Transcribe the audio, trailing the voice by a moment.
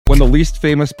the least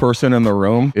famous person in the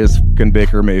room is fucking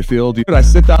Baker Mayfield, dude, I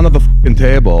sit down at the fucking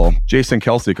table. Jason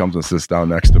Kelsey comes and sits down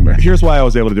next to me. Here's why I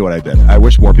was able to do what I did. I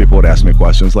wish more people would ask me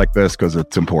questions like this because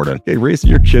it's important. Hey,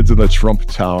 raising your kids in the Trump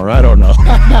Tower, I don't know.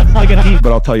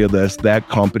 But I'll tell you this, that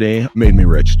company made me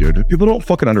rich, dude. People don't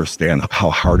fucking understand how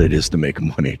hard it is to make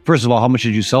money. First of all, how much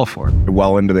did you sell for?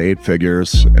 Well into the 8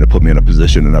 figures, and it put me in a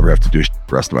position to never have to do shit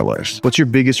the rest of my life. What's your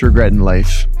biggest regret in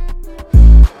life?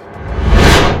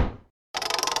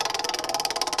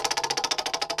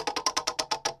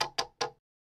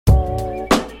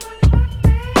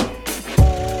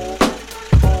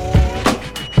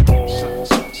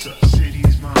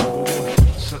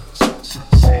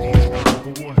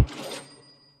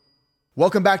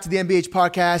 Welcome back to the MBH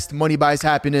podcast. Money buys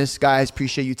happiness. Guys,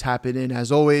 appreciate you tapping in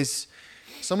as always.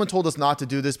 Someone told us not to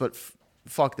do this, but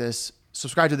fuck this.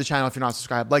 Subscribe to the channel if you're not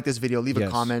subscribed. Like this video, leave a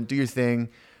comment, do your thing.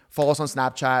 Follow us on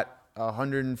Snapchat.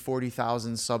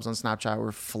 140,000 subs on Snapchat.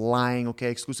 We're flying, okay?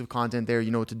 Exclusive content there.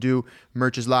 You know what to do.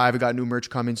 Merch is live. We got new merch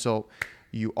coming, so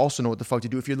you also know what the fuck to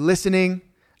do. If you're listening,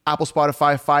 Apple,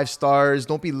 Spotify, 5 stars.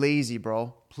 Don't be lazy,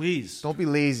 bro. Please. Don't be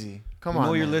lazy. Come on, I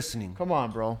know you're man. listening. Come on,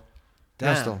 bro.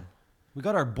 Damn. Resto. We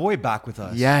got our boy back with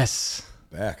us. Yes.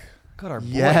 Back. Got our boy,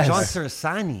 Yes. John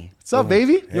Sarasani. What's up,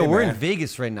 baby? Yo, Hey, we're man. in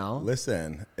Vegas right now.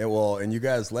 Listen, and you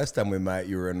guys, last time we met,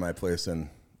 you were in my place in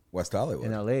West Hollywood.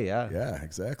 In LA, yeah. Yeah,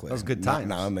 exactly. That was good Now- times.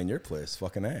 Now I'm in your place.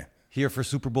 Fucking A. Here for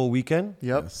Super Bowl weekend.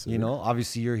 Yep. Yes, You know,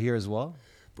 obviously you're here as well.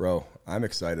 Bro, I'm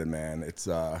excited, man. It's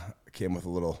came with a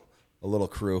little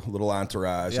crew, a little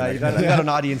entourage. Yeah, And you got an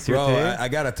audience here Bro, today. I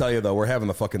gotta tell you though, we're having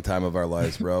the fucking time of our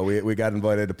lives, bro. We got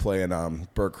invited to play in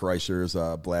Bert Kreischer's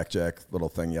blackjack little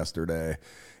thing yesterday,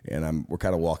 and we're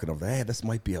kind of walking over there. Hey, this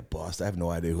might be a bust. I have no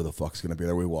idea who the fuck's gonna be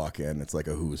there. We walk in, it's like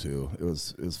a who's who. It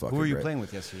was fucking. Who were you great. playing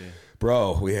with yesterday?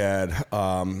 Bro? We had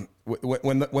when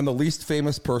the least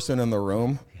famous person in the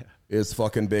room is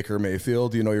fucking Baker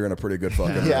Mayfield, you know you're in a pretty good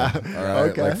fucking Yeah. room. All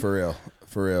right, Okay. like for real.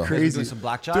 Crazy. Doing some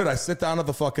blackjack? Dude, I sit down at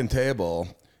the fucking table,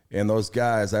 and those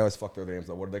guys, I always fuck their names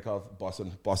up. What do they call it?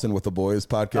 Bussin' with the Boys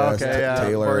podcast. Okay, yeah.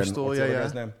 Taylor and Barstool, what's the other yeah.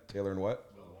 guy's name? Taylor and what?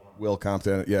 Will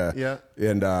Compton. Yeah. Yeah.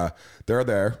 And they're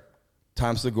there.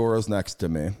 Tom Segura's next to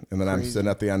me, and then I'm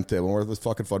sitting at the end table. And we're this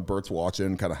fucking fun. Bert's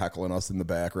watching, kind of heckling us in the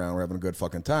background. We're having a good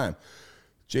fucking time.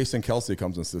 Jason Kelsey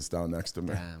comes and sits down next to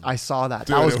me. I saw that.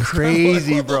 Dude, that was it was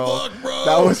crazy, like, what the bro. fuck, bro?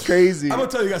 That was crazy. I'm gonna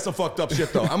tell you guys some fucked up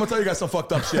shit, though.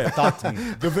 Talk to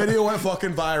me. The video went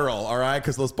fucking viral, all right?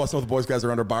 Because those Bustin' with the Boys guys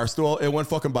are under Barstool. It went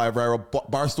fucking viral.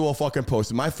 Barstool fucking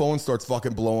posted. My phone starts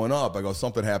fucking blowing up. I go,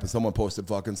 something happened. Someone posted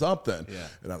fucking something. Yeah.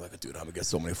 And I'm like, dude, I'm gonna get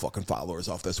so many fucking followers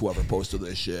off this. Whoever posted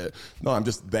this shit. No, I'm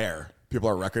just there. People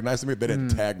are recognizing me. They didn't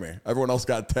tag me. Everyone else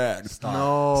got tagged.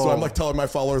 No. So I'm like telling my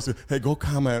followers, hey, go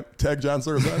comment. Tag John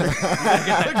Sarasani.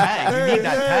 Get that tag. You need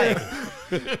that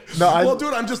tag. No, Well,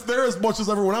 dude, I'm just there as much as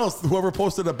everyone else. Whoever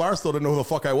posted at Barstool didn't know who the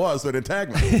fuck I was, so they didn't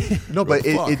tag me. No, but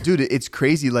Fuck. dude, it's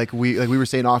crazy. Like we were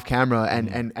saying off camera,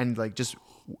 and like just,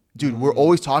 dude, we're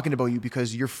always talking about you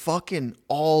because you're fucking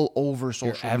all over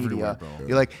social everywhere, media. bro.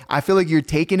 You're like, I feel like you're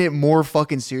taking it more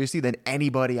fucking seriously than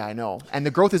anybody I know, and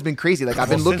the growth has been crazy. Like I've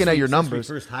been looking at your numbers. Since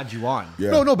we first had you on.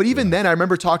 Yeah. No, but even then, I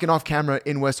remember talking off camera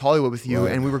in West Hollywood with you,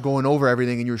 and we were going over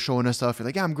everything, and you were showing us stuff. You're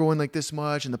like, yeah, I'm growing like this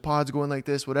much, and the pod's going like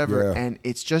this, whatever. Yeah. And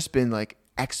it's just been like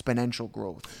exponential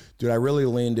growth. Dude, I really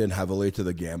leaned in heavily to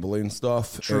the gambling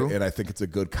stuff. True. And I think it's a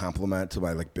good compliment to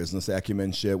my like business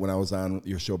acumen shit. When I was on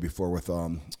your show before with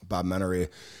Bob Menery,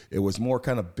 it was more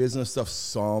kind of business stuff,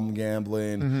 some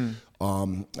gambling.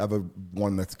 I have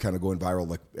one that's kind of going viral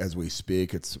like as we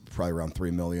speak. It's probably around 3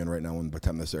 million right now. By the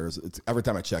time this airs, it's every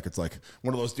time I check, it's like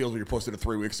one of those deals where you posted it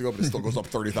 3 weeks ago, but it still goes up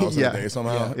 30,000 Yeah. a day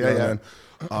somehow. Yeah, You know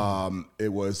what I mean? It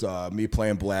was me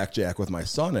playing blackjack with my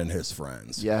son and his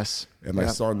friends. Yes. And my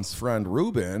Yep. son's friend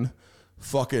Ruben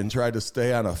fucking tried to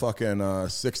stay on a fucking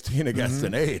 16 against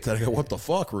an 8. And I go, what the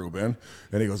fuck, Ruben?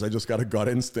 And he goes, I just got a gut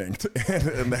instinct.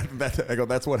 and I go,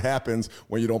 that's what happens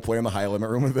when you don't play in the high limit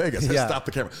room in Vegas. I Yeah. Stop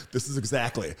the camera. This is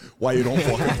exactly why you don't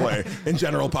fucking play in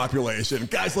general population.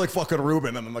 Guys like fucking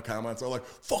Ruben. And then the comments are like,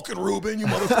 fucking Ruben, you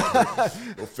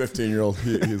motherfucker. Well, 15-year-old,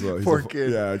 he's Poor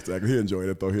kid. Yeah, exactly. He enjoyed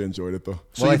it, though.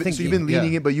 So, Well, I you've, think so you've been yeah.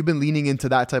 leaning in, but you've been leaning into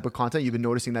that type of content. You've been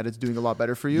noticing that it's doing a lot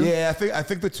better for you. Yeah, I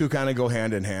think the two kind of go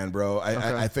hand in hand, bro.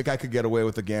 I think I could get away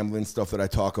with the gambling stuff that I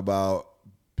talk about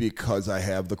because I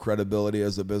have the credibility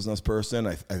as a business person.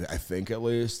 I think at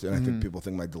least, and I think people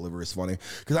think my delivery is funny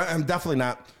because I'm definitely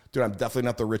not. Dude, I'm definitely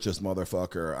not the richest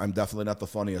motherfucker. I'm definitely not the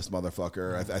funniest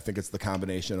motherfucker. I think it's the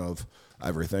combination of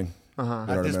everything. You know what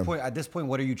I mean? At this point,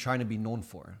 what are you trying to be known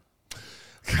for?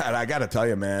 God, I got to tell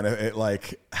you, man,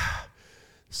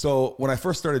 So when I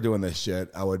first started doing this shit,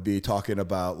 I would be talking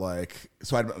about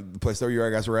the place that you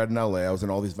guys were at in LA, I was in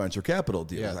all these venture capital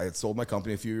deals. I had sold my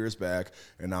company a few years back,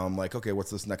 and now I'm like, okay, what's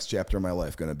this next chapter of my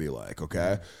life going to be like?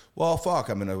 Okay. Well, fuck,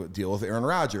 I'm going to deal with Aaron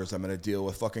Rodgers. I'm going to deal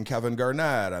with fucking Kevin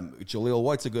Garnett. Jaleel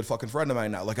White's a good fucking friend of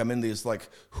mine now. Like, I'm in these like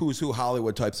who's who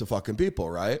Hollywood types of fucking people,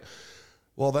 right?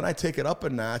 Well, then I take it up a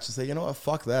notch and say, you know what,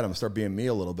 fuck that. I'm going to start being me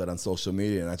a little bit on social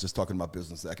media and not just talking about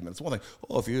business acumen. It's one thing,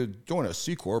 if you join a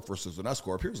C Corp versus an S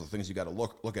Corp, here's the things you got to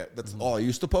look at. That's all I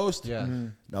used to post. Yeah.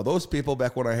 Now, those people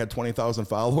back when I had 20,000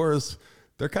 followers,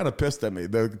 they're kind of pissed at me.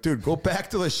 Dude, go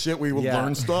back to the shit where you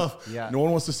learn stuff. No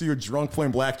one wants to see you drunk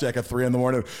playing blackjack at 3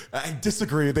 a.m. I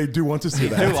disagree. They do want to see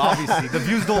that. They do, obviously. The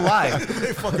views don't lie.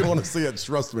 They fucking want to see it.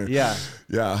 Trust me. Yeah.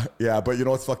 But you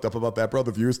know what's fucked up about that, bro?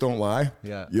 The views don't lie.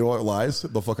 Yeah. You know what lies?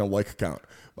 The fucking like count.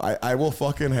 I will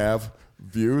fucking have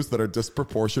views that are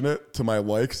disproportionate to my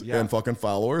likes and fucking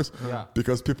followers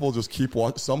because people just keep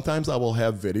watching. Sometimes I will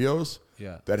have videos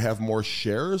that have more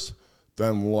shares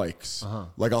than likes.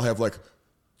 Like I'll have like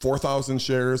 4,000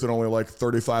 shares and only like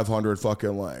 3,500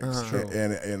 fucking likes.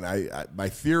 And I my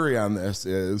theory on this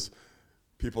is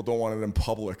people don't want it in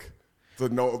public. They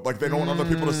don't want other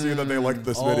people to see that they like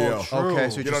this video. True. Okay,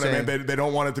 so you know what I mean? They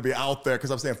don't want it to be out there because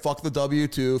I'm saying fuck the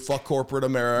W-2, fuck corporate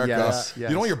America. Yes. You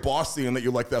don't want your boss seeing that you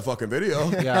like that fucking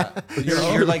video. Yeah,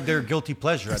 you're like their guilty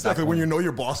pleasure. Exactly. When you know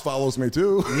your boss follows me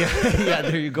too. Yeah,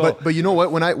 there you go. But you know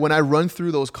what? When I run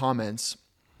through those comments,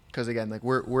 because again, like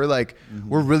we're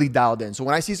really dialed in. So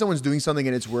when I see someone's doing something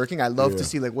and it's working, I love to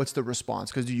see like what's the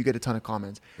response because you get a ton of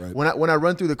comments. Right. When I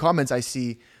run through the comments, I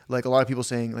see like a lot of people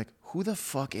saying like, who the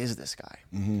fuck is this guy?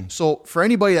 So for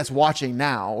anybody that's watching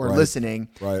now or listening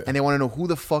and they want to know who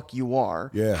the fuck you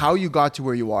are, how you got to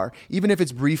where you are, even if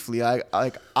it's briefly,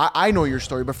 I know your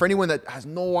story, but for anyone that has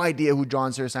no idea who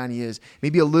John Sarasani is,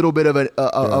 maybe a little bit of a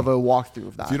walkthrough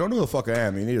of that. If you don't know who the fuck I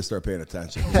am, you need to start paying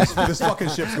attention. This fucking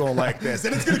ship's going like this,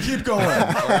 and it's gonna keep going.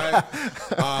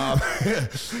 All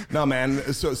right? No,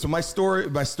 man. So my story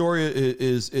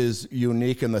is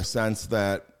unique in the sense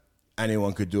that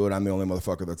anyone could do it. I'm the only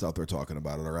motherfucker that's out there talking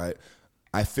about it, all right?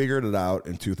 I figured it out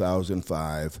in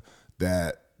 2005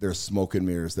 that there's smoke and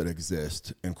mirrors that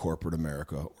exist in corporate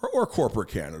America or corporate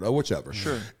Canada, whichever.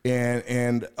 Sure.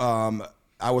 And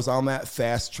I was on that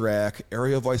fast track,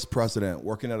 area vice president,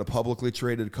 working at a publicly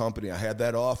traded company. I had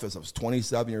that office. I was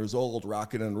 27 years old,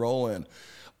 rocking and rolling.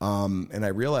 And I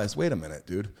realized, wait a minute,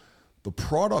 dude. The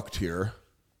product here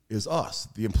is us.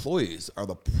 The employees are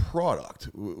the product.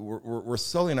 We're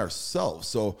selling ourselves.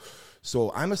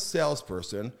 So I'm a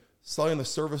salesperson selling the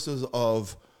services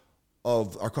of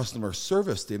our customer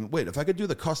service team. Wait, if I could do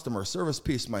the customer service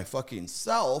piece my fucking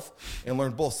self and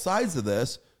learn both sides of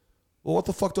this, well, what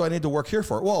the fuck do I need to work here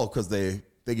for? Well, because they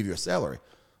give you a salary.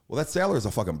 Well, that salary is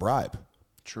a fucking bribe.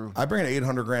 True. I bring in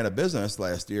 800 grand of business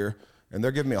last year, and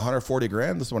they're giving me 140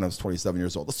 grand. This is when I was 27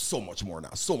 years old. This is so much more now.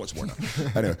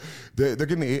 Anyway, they're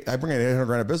giving me, I bring in 800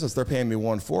 grand of business. They're paying me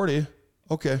 140.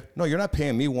 Okay. No, you're not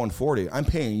paying me 140. I'm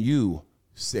paying you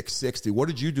 660. What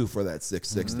did you do for that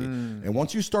 660? And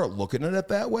once you start looking at it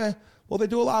that way, well, they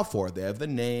do a lot for it. They have the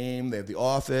name, they have the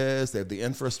office, they have the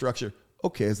infrastructure.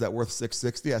 Okay, is that worth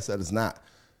 660? I said it's not.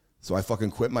 So I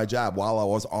fucking quit my job while I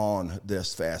was on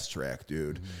this fast track,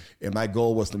 dude. And my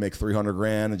goal was to make 300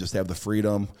 grand and just have the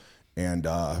freedom. And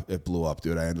it blew up,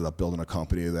 dude. I ended up building a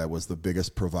company that was the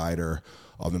biggest provider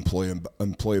of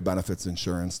employee benefits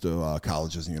insurance to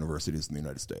colleges and universities in the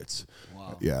United States.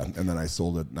 Wow. Yeah, and then I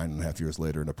sold it 9.5 years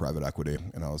later into private equity,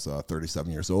 and I was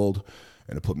 37 years old,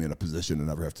 and it put me in a position to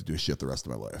never have to do shit the rest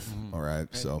of my life. All right,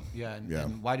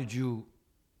 and why did you?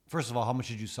 First of all, how much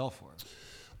did you sell for?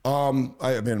 I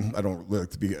mean, I don't like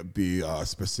to be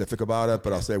specific about it,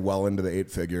 but I'll say well into the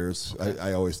 8 figures. Okay.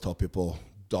 I always tell people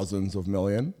dozens of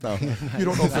million. No, you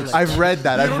don't know if it's... I've read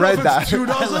that. 2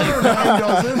 dozen or 9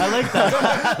 dozen. I like that.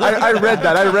 I read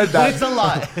that. But it's a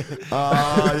lot.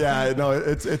 Yeah, no,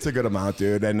 it's a good amount,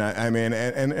 dude. And I mean,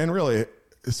 and really,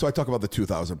 so I talk about the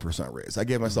 2,000% raise. I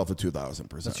gave myself a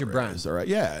 2,000% That's your raise, brand. all right?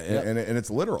 Yeah, yep. and it's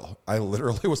literal. I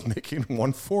literally was making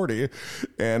 140,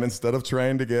 and instead of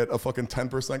trying to get a fucking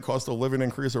 10% cost of living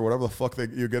increase or whatever the fuck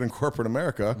you get in corporate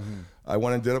America, I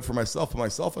went and did it for myself, put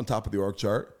myself on top of the org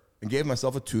chart, and gave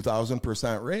myself a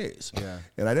 2,000% raise. Yeah.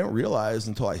 And I didn't realize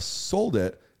until I sold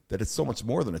it that it's so much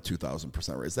more than a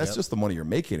 2,000% raise. That's just the money you're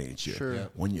making each year. Sure.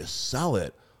 Yep. When you sell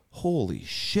it, holy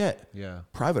shit. Yeah.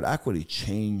 Private equity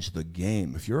changed the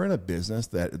game. If you're in a business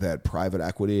that private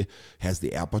equity has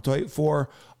the appetite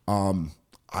for,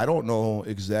 I don't know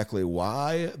exactly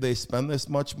why they spend this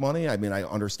much money. I mean, I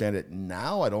understand it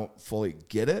now. I don't fully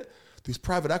get it. These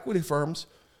private equity firms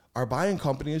are buying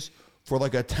companies for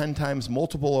like a 10 times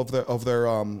multiple of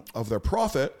their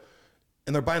profit,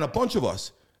 and they're buying a bunch of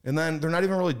us, and then they're not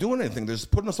even really doing anything. They're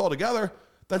just putting us all together,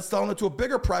 then selling it to a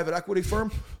bigger private equity firm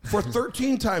for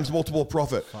 13 times multiple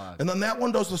profit. And then that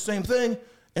one does the same thing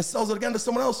and sells it again to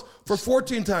someone else for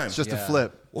 14 times. It's just a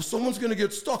flip. Well, someone's going to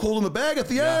get stuck holding the bag at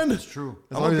the end. That's true.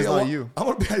 As long as it's not you.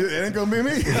 It ain't going to be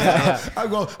me. I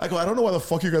go, I don't know why the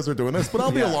fuck you guys are doing this, but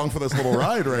I'll be along for this little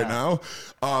ride right now.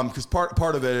 Because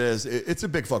part of it is, it's a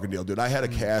big fucking deal, dude. I had a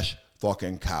cash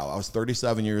fucking cow. I was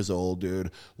 37 years old,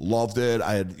 dude. Loved it.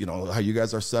 I had, how you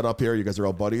guys are set up here. You guys are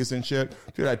all buddies and shit.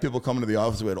 Dude, I had people coming to the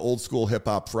office. We had old school hip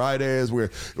hop Fridays.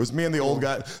 It was me and the old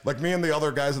guy, like me and the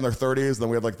other guys in their 30s. Then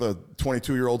we had like the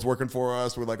 22-year-olds working for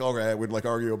us. We'd like, okay, we'd like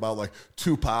argue about like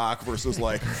Tupac versus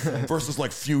like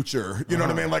Future. You know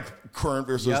what I mean? Like current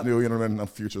versus new. You know what I mean?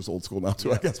 Future's old school now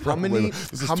too, I guess. Probably.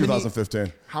 This is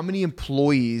 2015. How many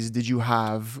employees did you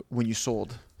have when you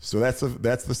sold? So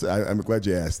I'm glad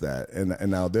you asked that.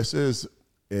 And now this is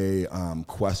a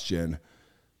question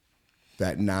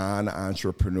that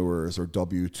non-entrepreneurs or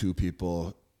W-2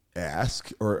 people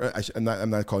ask, or I'm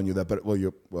not calling you that, but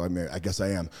I mean, I guess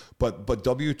I am. But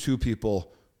W-2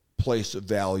 people place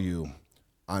value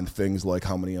on things like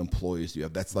how many employees you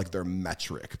have. That's like their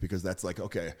metric, because that's like,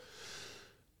 okay,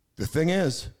 the thing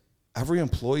is, every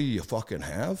employee you fucking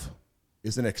have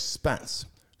is an expense.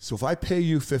 So if I pay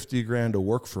you $50,000 to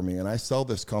work for me and I sell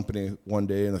this company one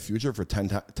day in the future for 10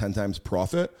 times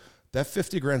profit, that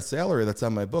 $50,000 salary that's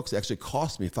on my books actually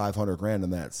cost me $500,000 in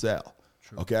that sale.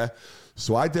 True. Okay.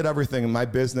 So I did everything. My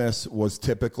business was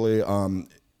typically,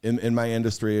 in my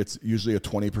industry, it's usually a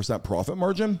 20% profit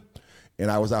margin.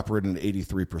 And I was operating an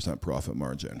 83% profit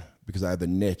margin because I had the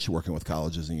niche working with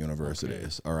colleges and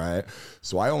universities. Okay. All right.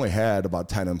 So I only had about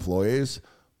 10 employees.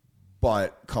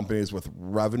 But companies with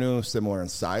revenue similar in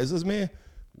size as me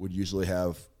would usually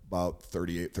have about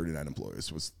 38, 39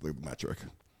 employees was the metric.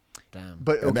 Damn.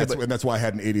 And that's why I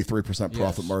had an 83%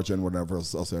 profit margin whenever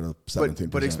else had a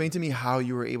 17%. But explain to me how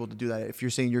you were able to do that. If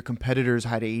you're saying your competitors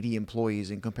had 80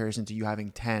 employees in comparison to you having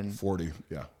 10. 40,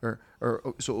 yeah.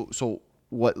 So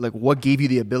what gave you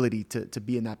the ability to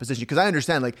be in that position? Because I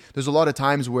understand, like, there's a lot of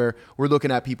times where we're looking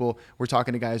at people, we're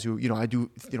talking to guys who, I do,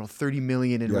 30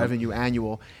 million in revenue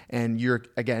annual, and you're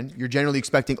generally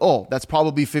expecting, that's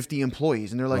probably 50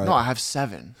 employees. And they're like, no, I have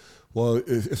 7. Well,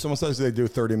 if someone says they do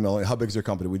 30 million, how big is your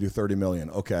company? We do 30 million.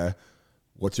 Okay.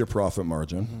 What's your profit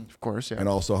margin? Mm-hmm. Of course, yeah. And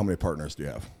also, how many partners do you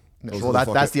have? Well,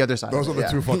 that's the other side. Those are the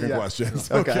two fucking questions.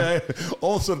 Okay.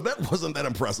 Also, that wasn't that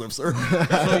impressive, sir.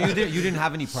 So you didn't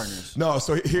have any partners? No.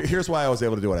 So here's why I was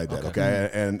able to do what I did.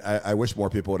 Okay. And I wish more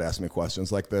people would ask me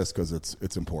questions like this because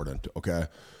it's important. Okay.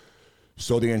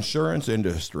 So the insurance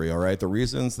industry, all right, the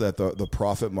reasons that the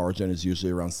profit margin is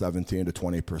usually around 17 to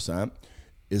 20%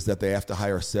 is that they have to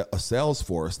hire a sales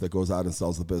force that goes out and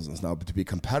sells the business. Now, to be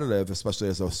competitive, especially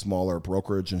as a smaller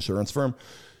brokerage insurance firm,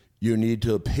 you need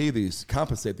to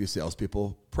compensate these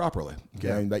salespeople properly.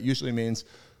 Okay, and that usually means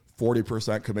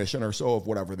 40% commission or so of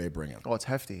whatever they bring in. Oh, it's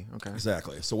hefty. Okay,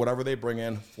 exactly. So whatever they bring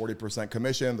in, 40%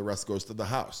 commission, the rest goes to the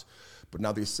house. But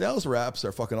now these sales reps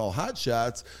are fucking all hot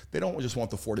shots. They don't just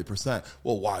want the 40%.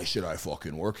 Well, why should I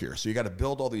fucking work here? So you got to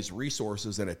build all these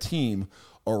resources and a team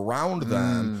around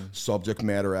them, subject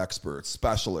matter experts,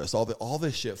 specialists, all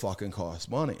this shit fucking costs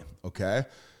money. Okay,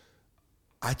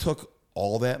 I took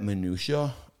all that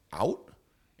minutia out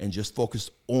and just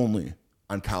focused only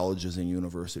on colleges and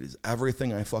universities.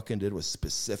 Everything I fucking did was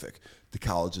specific to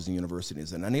colleges and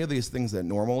universities. And any of these things that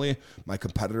normally my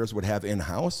competitors would have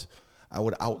in-house, I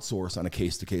would outsource on a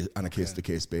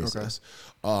case-to-case basis.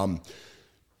 Okay.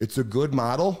 It's a good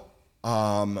model.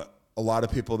 A lot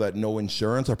of people that know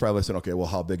insurance are probably saying, okay, well,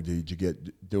 how big did you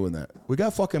get doing that? We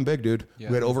got fucking big, dude. Yeah.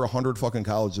 We had over 100 fucking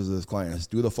colleges as clients.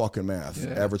 Do the fucking math.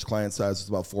 Yeah. Average client size is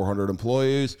about 400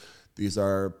 employees. These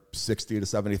are $60,000 to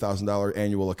 $70,000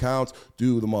 annual accounts.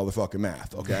 Do the motherfucking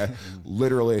math, okay?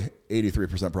 Literally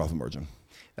 83% profit margin.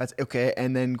 That's okay.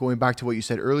 And then going back to what you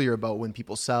said earlier about when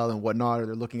people sell and whatnot, or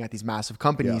they're looking at these massive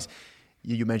companies,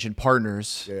 you mentioned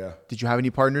partners. Yeah. Did you have any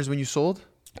partners when you sold?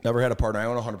 Never had a partner. I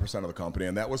own 100% of the company,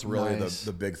 and that was really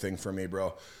the big thing for me,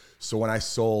 bro. So when I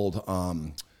sold,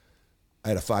 I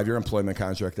had a 5-year employment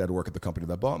contract. I had to work at the company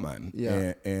that bought mine.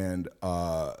 Yeah. And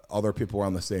other people were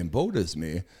on the same boat as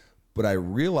me. But I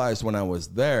realized when I was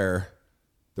there,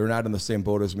 they're not in the same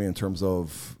boat as me in terms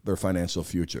of their financial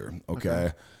future,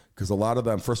 okay? Because a lot of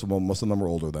them, first of all, most of them were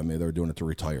older than me. They were doing it to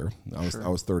retire. I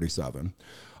was 37.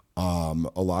 A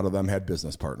lot of them had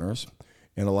business partners.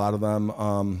 And a lot of them,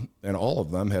 and all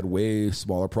of them had way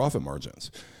smaller profit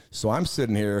margins. So I'm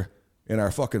sitting here in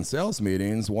our fucking sales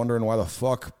meetings wondering why the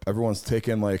fuck everyone's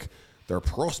taking like their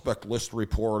prospect list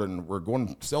report, and we're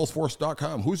going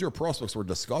Salesforce.com. Who's your prospects? We're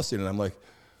discussing, and I'm like,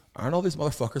 aren't all these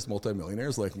motherfuckers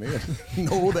multimillionaires like me?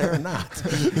 No, they're not.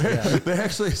 They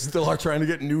actually still are trying to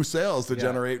get new sales to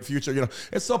generate future.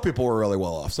 And some people were really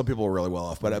well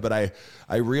off. But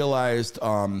I realized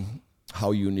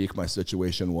how unique my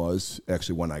situation was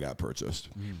actually when I got purchased.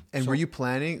 And were you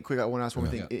planning? Quick, I want to ask one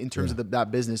more thing in terms of that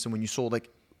business. And when you sold, like,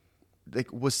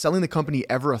 was selling the company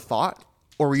ever a thought?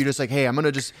 Or were you just like, hey, I'm going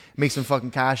to just make some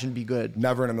fucking cash and be good?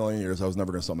 Never in a million years. I was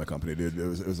never going to sell my company, dude. It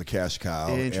was a cash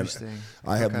cow. Interesting.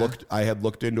 And I had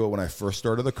looked into it when I first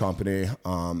started the company,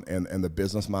 and the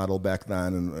business model back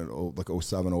then, in like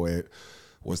 07, 08,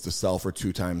 was to sell for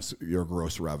 2 times your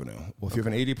gross revenue. Well, if you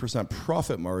have an 80%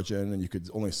 profit margin and you could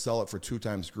only sell it for 2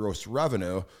 times gross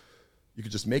revenue, you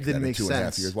could just make that in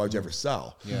 2.5 years. Why would you ever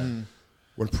sell? Yeah.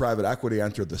 When private equity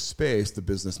entered the space, the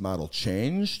business model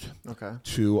changed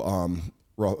to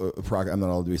I'm not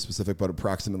allowed to be specific, but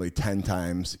approximately 10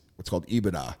 times what's called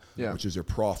EBITDA, which is your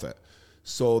profit.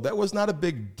 So that was not a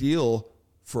big deal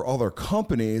for other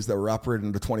companies that were operating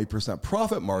at a 20%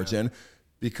 profit margin,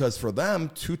 because for them,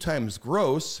 2 times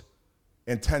gross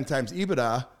and 10 times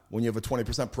EBITDA, when you have a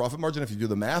 20% profit margin, if you do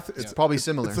the math, it's probably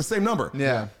similar. It's the same number.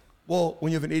 Yeah. Well,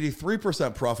 when you have an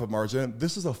 83% profit margin,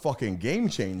 this is a fucking game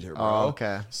changer, bro. Oh,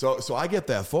 okay. So I get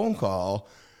that phone call,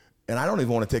 and I don't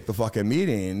even want to take the fucking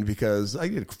meeting because I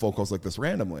get phone calls like this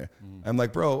randomly. I'm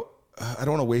like, bro, I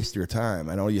don't want to waste your time.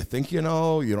 I know you think you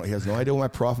know. He has no idea what my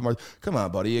profit margin. Come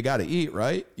on, buddy. You got to eat,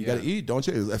 right? You got to eat, don't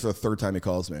you? After the 3rd time he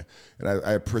calls me. And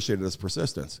I appreciated his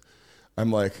persistence. I'm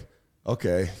like,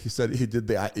 okay. He said he did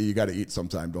you got to eat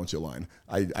sometime, don't you line.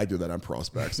 I do that on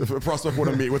prospects. If a prospect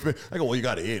wouldn't meet with me, I go, well, you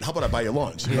got to eat. How about I buy you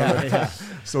lunch?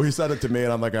 So he said it to me,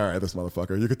 and I'm like, all right, this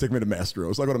motherfucker. You could take me to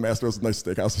Mastro's. I go to Mastro's, a nice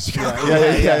steakhouse in Chicago.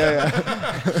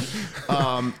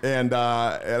 And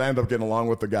I end up getting along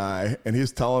with the guy, and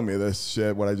he's telling me this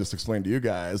shit, what I just explained to you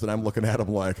guys, and I'm looking at him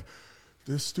like,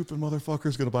 this stupid motherfucker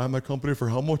is going to buy my company for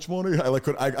how much money?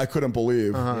 I couldn't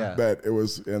believe that it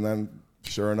was, and then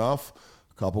sure enough,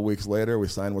 a couple weeks later, we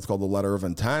signed what's called the letter of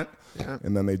intent,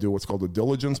 and then they do what's called the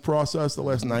diligence process the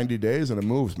last 90 days, and it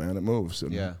moves, man. It moves.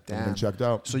 And I've been checked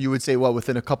out. So you would say, well,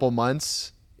 within a couple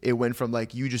months, it went from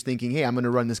like you just thinking, hey, I'm going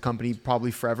to run this company probably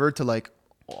forever to like,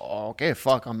 oh, okay,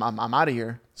 fuck, I'm out of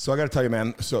here. So I got to tell you,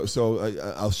 man. So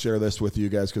I'll share this with you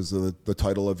guys because of the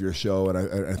title of your show, and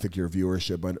I think your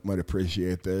viewership might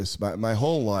appreciate this. My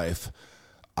whole life,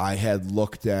 I had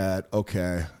looked at,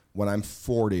 okay, when I'm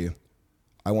 40,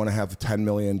 I want to have $10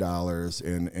 million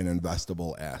in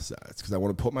investable assets because I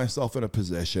want to put myself in a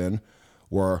position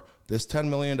where this $10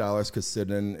 million could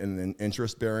sit in an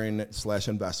interest-bearing /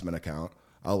 investment account.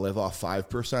 I'll live off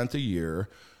 5% a year.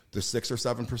 The 6 or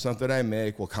 7% that I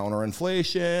make will counter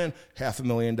inflation,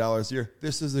 $500,000 a year.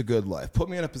 This is a good life. Put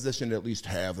me in a position to at least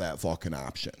have that fucking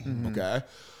option, okay?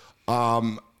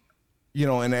 And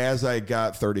as I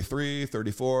got 33,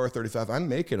 34, 35, I'm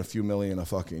making a few million a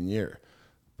fucking year.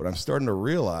 But I'm starting to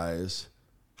realize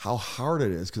how hard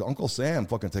it is because Uncle Sam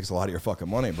fucking takes a lot of your fucking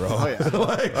money, bro. Oh,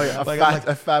 yeah.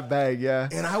 A fat bag, yeah.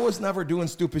 And I was never doing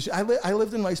stupid shit. I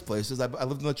lived in nice places. I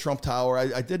lived in the Trump Tower.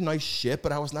 I did nice shit,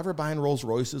 but I was never buying Rolls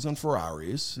Royces and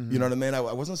Ferraris. You know what I mean? I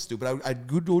wasn't stupid. I'd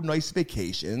go do nice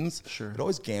vacations. Sure. I'd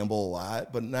always gamble a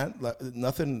lot, but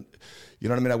nothing, you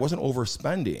know what I mean? I wasn't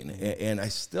overspending. And I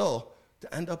still,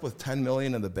 to end up with $10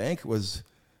 million in the bank I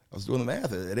was doing the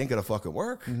math. It ain't gonna fucking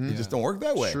work. It just don't work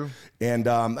that way. True. And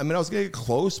I was gonna get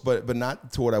close, but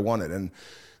not to what I wanted. And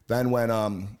then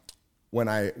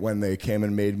when they came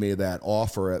and made me that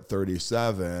offer at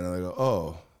 37, and I go,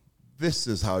 oh, this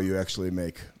is how you actually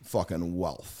make fucking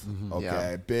wealth.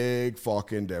 Okay, big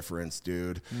fucking difference,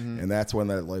 dude. And that's when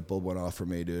that light bulb went off for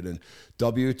me, dude. And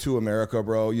W2 America,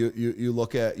 bro. You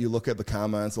look at the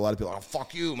comments. A lot of people are, oh,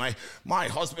 fuck you. My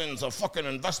husband's a fucking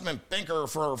investment banker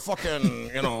for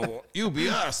fucking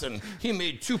UBS, and he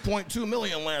made $2.2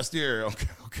 million last year.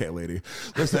 Okay, lady.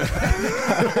 Listen,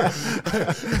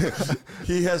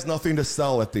 he has nothing to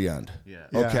sell at the end.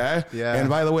 Okay. Yeah. And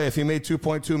by the way, if he made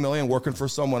 $2.2 million working for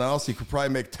someone else, he could probably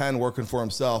make 10 working for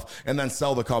himself, and then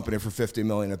sell the company for $50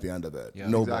 million at the end of it. Yeah,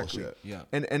 no bullshit. Yeah.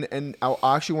 And I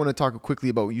actually want to talk quickly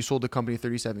about you sold the company at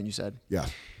 37. You said. Yeah.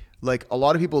 Like a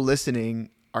lot of people listening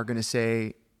are gonna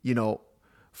say,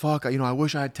 fuck, I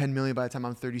wish I had 10 million by the time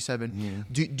I'm 37.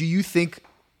 Do you think?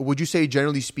 Would you say,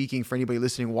 generally speaking, for anybody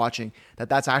listening, watching, that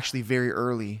that's actually very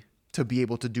early to be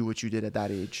able to do what you did at that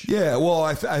age? Yeah, well,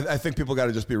 I think people got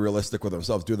to just be realistic with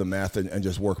themselves, do the math, and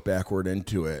just work backward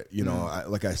into it.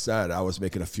 Like I said, I was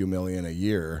making a few million a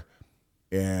year,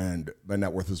 and my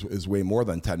net worth is way more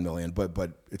than 10 million.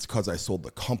 But it's because I sold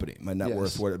the company. My net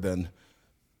worth would have been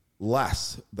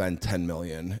less than 10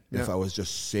 million if I was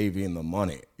just saving the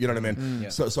money. You know what I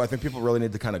mean? So I think people really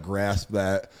need to kind of grasp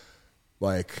that,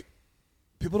 like,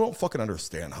 people don't fucking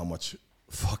understand how much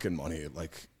fucking money,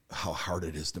 like, how hard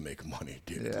it is to make money,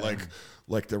 dude.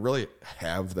 Like to really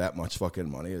have that much fucking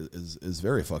money is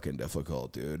very fucking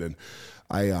difficult, dude. And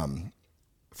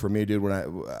for me, dude, when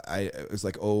I it was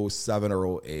like 07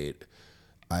 or 08,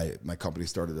 my company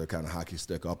started to kind of hockey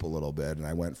stick up a little bit, and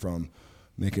I went from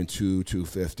making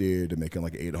 $250 to making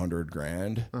like 800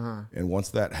 grand. And once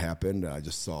that happened, I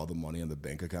just saw the money in the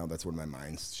bank account. That's when my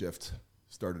mind shift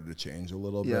started to change a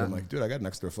little bit. I'm like, dude, I got an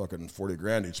extra fucking 40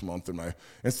 grand each month in my,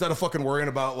 instead of fucking worrying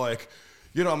about like,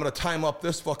 you know, I'm going to time up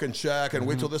this fucking check and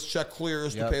wait till this check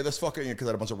clears to pay this fucking, because I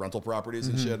had a bunch of rental properties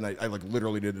and shit. And I like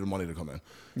literally needed the money to come in.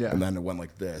 And then it went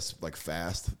like this, like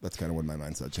fast. That's kind of when my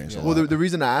mindset changed a lot. Well, the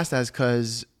reason I asked that is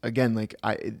because, again, like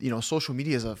social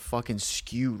media is a fucking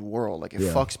skewed world. Like it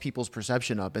fucks people's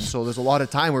perception up. And so there's a lot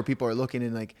of time where people are looking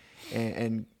in like,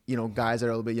 and you know, guys that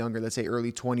are a little bit younger, let's say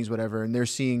early 20s, whatever, and they're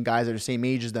seeing guys that are the same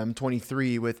age as them,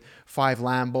 23, with 5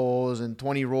 Lambos and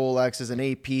 20 Rolexes and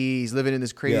APs, living in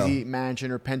this crazy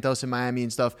mansion or penthouse in Miami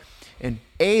and stuff. And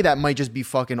A, that might just be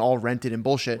fucking all rented and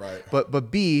bullshit. Right. But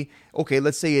B, okay,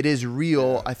 let's say it is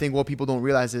real. I think what people don't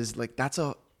realize is like that's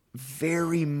a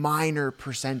very minor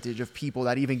percentage of people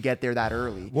that even get there that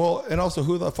early. Well, and also,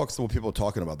 who the fuck's the people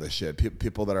talking about this shit?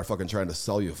 People that are fucking trying to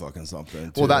sell you fucking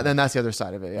something. Too. Well, then that's the other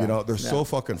side of it. Yeah. You know, they're so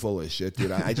fucking full of shit,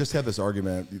 dude. I just had this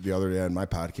argument the other day on my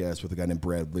podcast with a guy named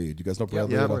Brad Lee. Do you guys know Brad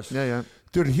Lee? Yeah, of course. Yeah.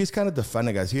 Dude, and he's kind of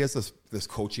defending guys. He has this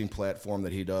coaching platform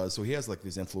that he does. So he has like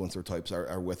these influencer types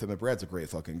are with him. And Brad's a great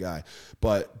fucking guy.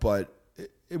 But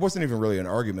it wasn't even really an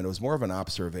argument. It was more of an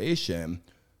observation.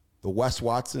 The Wes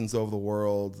Watsons of the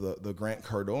world, the Grant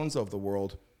Cardones of the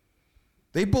world,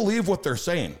 they believe what they're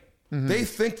saying. They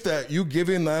think that you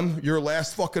giving them your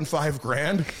last fucking $5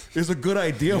 grand is a good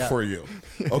idea for you.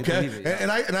 Okay? And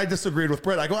I disagreed with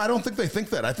Brett. I go, I don't think they think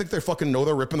that. I think they fucking know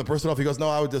they're ripping the person off. He goes, no,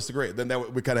 I would disagree. Then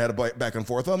we kind of had a back and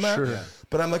forth on that. Sure.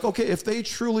 But I'm like, okay, if they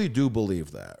truly do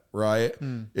believe that, right?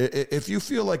 If you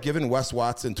feel like giving Wes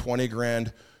Watson 20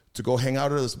 grand to go hang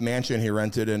out at this mansion he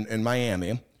rented in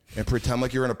Miami, and pretend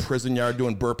like you're in a prison yard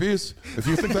doing burpees. If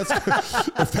you think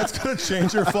that's gonna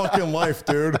change your fucking life,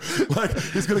 dude, like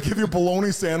he's gonna give you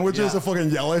bologna sandwiches and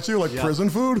fucking yell at you like prison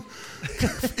food,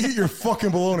 eat your fucking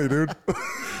bologna, dude.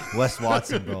 Wes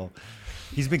Watson, bro.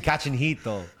 He's been catching heat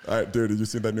though. All right, dude, did you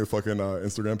see that new fucking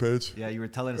Instagram page? Yeah, you were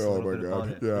telling us a little bit about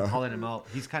it. Yeah. You're calling him out.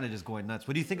 He's kind of just going nuts.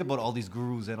 What do you think about all these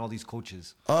gurus and all these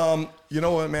coaches? You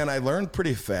know what, man? I learned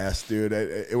pretty fast, dude.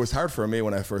 It was hard for me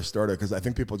when I first started because I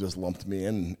think people just lumped me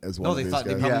in as one of these guys.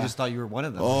 They probably just thought you were one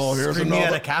of them. Oh, here's me another.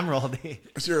 at a camera all day.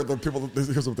 Sure, the people.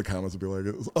 Here's what the comments would be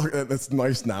like. Oh, it's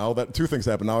nice now that 2 things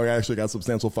happen. Now I actually got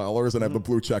substantial followers and I have the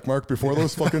blue check mark. Before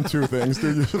those fucking 2 things,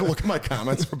 dude, you should look at my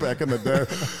comments from back in the day.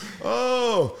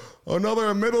 Oh.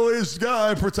 Another middle-aged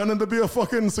guy pretending to be a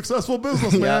fucking successful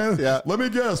businessman. Let me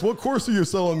guess, what course are you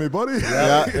selling me, buddy?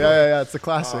 Yeah. It's a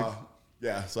classic.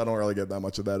 So I don't really get that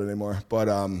much of that anymore. But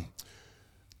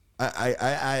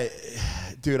I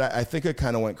think it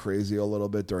kind of went crazy a little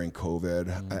bit during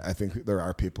COVID. I think there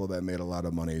are people that made a lot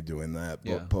of money doing that.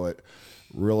 But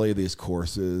really, these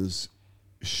courses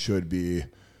should be.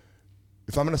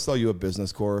 If I'm going to sell you a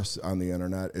business course on the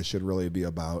internet, it should really be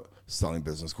about selling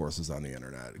business courses on the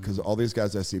internet. Because all these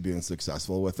guys I see being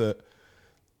successful with it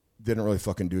didn't really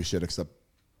fucking do shit except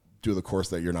do the course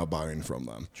that you're now buying from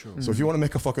them. True. So if you want to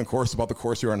make a fucking course about the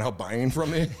course you are now buying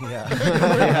from me, like,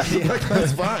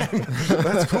 that's fine.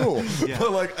 That's cool.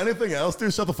 But like anything else,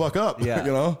 dude, shut the fuck up. Yeah.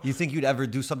 You know? You think you'd ever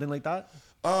do something like that?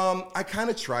 I kind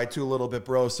of tried to a little bit,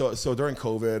 bro. So during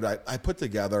COVID, I put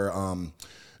together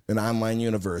an online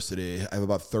university. I have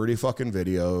about 30 fucking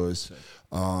videos.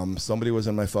 Somebody was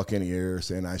in my fucking ear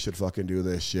saying I should fucking do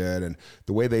this shit. And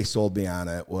the way they sold me on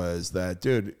it was that,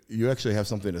 dude, you actually have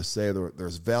something to say.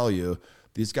 There's value.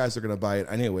 These guys are going to buy it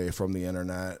anyway from the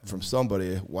internet, from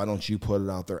somebody. Why don't you put it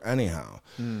out there anyhow?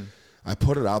 I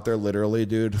put it out there literally,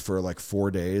 dude, for like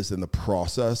 4 days. And the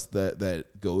process that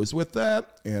goes with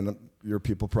that, and your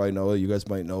people probably know it, you guys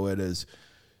might know it, is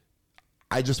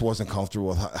I just wasn't comfortable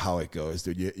with how it goes,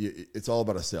 dude. It's all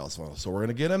about a sales funnel. So we're going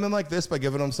to get them in like this by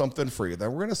giving them something free.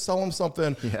 Then we're going to sell them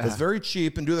something that's very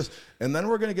cheap and do this. And then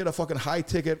we're going to get a fucking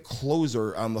high-ticket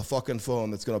closer on the fucking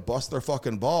phone that's going to bust their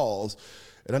fucking balls.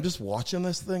 And I'm just watching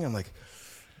this thing. I'm like,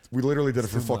 we literally did it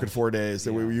for fucking 4 days.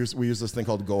 Yeah. We use this thing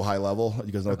called Go High Level.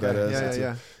 You guys know what that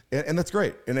is? And that's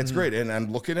great. And it's great. And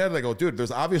I'm looking at it. I go, dude,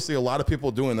 there's obviously a lot of people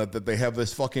doing that they have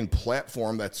this fucking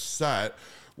platform that's set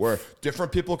where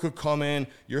different people could come in.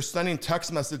 You're sending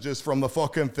text messages from the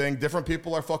fucking thing. Different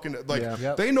people are fucking like,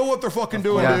 they know what they're fucking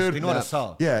doing, dude. They know how to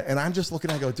sell. Yeah, and I'm just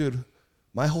looking, I go, dude,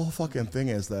 my whole fucking thing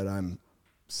is that I'm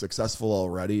successful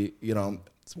already. You know,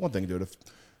 it's one thing, dude.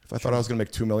 If I thought I was gonna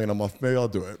make $2 million a month, maybe I'll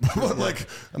do it. But like,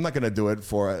 I'm not gonna do it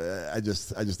for. I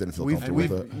just didn't feel comfortable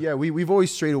with it. Yeah, we've always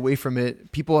strayed away from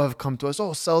it. People have come to us,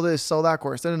 oh, sell this, sell that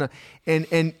course, and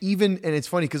it's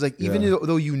funny because like even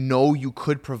though you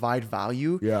could provide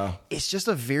value, it's just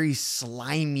a very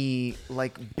slimy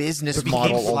like business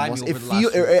model almost. It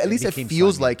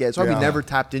feels like it. It's why we never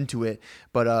tapped into it.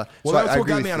 But well, so that's what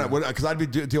got me on it because I'd be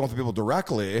dealing with the people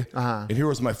directly, and here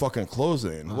was my fucking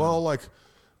closing. Well, like.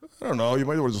 I don't know. You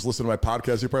might want to just listen to my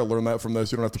podcast. You probably learn that from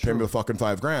this. You don't have to pay me the fucking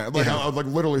 $5,000. Like I would like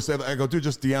literally say that. I go, dude,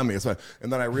 just DM me. It's fine.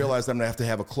 And then I realized I'm gonna have to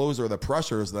have a closer that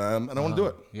pressures them, and I want to do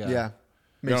it. Yeah.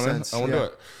 Makes sense. I want to do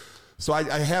it. So I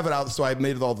have it out. So I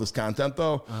made all this content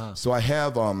though. So I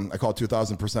have I call it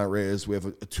 2,000% raise. We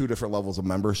have 2 different levels of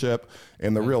membership,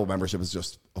 and the real membership is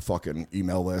just a fucking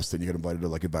email list, and you get invited to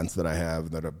like events that I have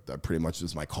that pretty much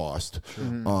is my cost.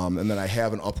 And then I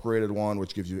have an upgraded one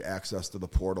which gives you access to the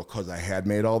portal because I had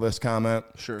made all this content,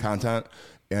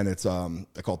 and it's I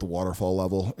call it the waterfall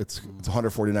level. It's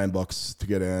 $149 to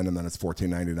get in, and then it's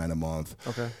 $14.99 a month.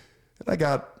 Okay. And I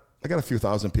got a few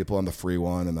thousand people on the free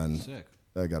one, and then. Sick.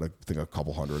 I got a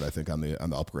couple hundred, I think, on the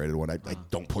upgraded one. I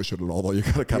don't push it at all, though. You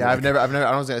gotta kind of. I've never.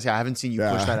 I was gonna say I haven't seen you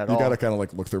push that at all. You gotta kind of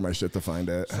like look through my shit to find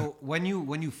it. So when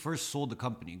you first sold the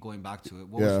company, going back to it,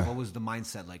 what was the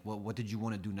mindset like? What did you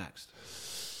want to do next?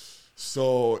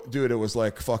 So, dude, it was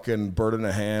like fucking bird in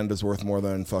the hand is worth more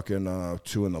than fucking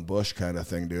 2 in the bush kind of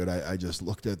thing, dude. I just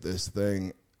looked at this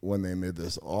thing when they made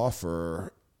this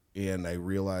offer, and I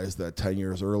realized that 10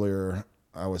 years earlier.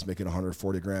 I was making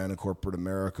 $140,000 in corporate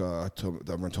America.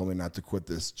 Everyone told me not to quit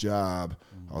this job.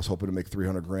 I was hoping to make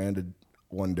 $300,000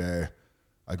 one day.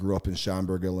 I grew up in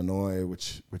Schaumburg, Illinois,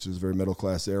 which is a very middle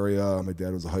class area. My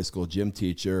dad was a high school gym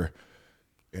teacher,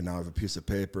 and now I have a piece of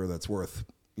paper that's worth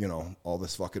all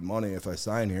this fucking money if I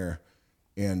sign here.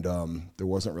 And there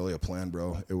wasn't really a plan,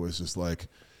 bro. It was just like,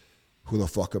 who the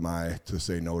fuck am I to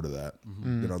say no to that?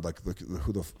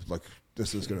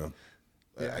 This is gonna.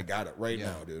 I got it right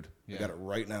now, dude. I got it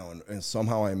right now. And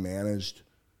somehow I managed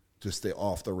to stay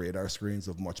off the radar screens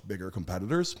of much bigger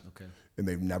competitors. Okay. And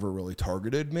they've never really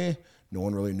targeted me. No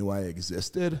one really knew I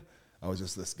existed. I was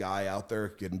just this guy out there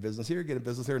getting business here, getting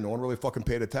business there. No one really fucking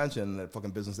paid attention, and that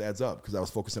fucking business adds up because I was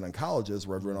focusing on colleges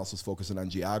where everyone else was focusing on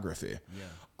geography.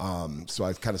 Yeah. So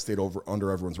I kind of stayed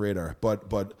under everyone's radar. But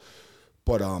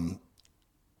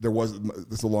there was,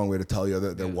 this is a long way to tell you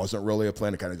that there wasn't really a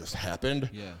plan. It kind of just happened.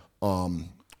 Yeah.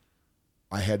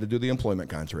 I had to do the employment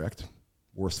contract.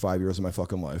 Worst 5 years of my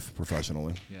fucking life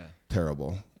professionally. Yeah.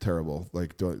 Terrible.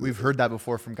 Like we've heard that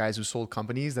before from guys who sold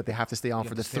companies that they have to stay on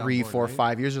for the 3, 4,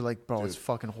 5 years. They're like, bro, dude, it's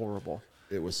fucking horrible.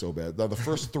 It was so bad. Now, the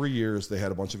first 3 years, they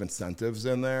had a bunch of incentives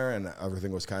in there, and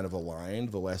everything was kind of aligned.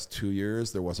 The last 2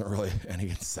 years, there wasn't really any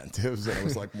incentives, and it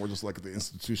was like more just like the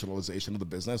institutionalization of the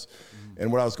business.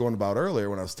 And what I was going about earlier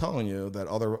when I was telling you that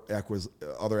other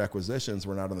acquisitions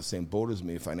were not on the same boat as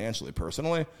me financially,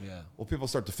 personally, well, people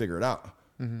start to figure it out,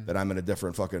 that I'm in a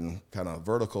different fucking kind of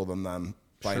vertical than them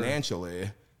financially,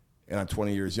 and I'm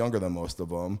 20 years younger than most of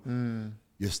them.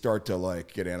 You start to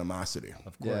like get animosity.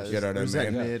 Of course. You know what I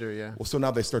mean? Well, so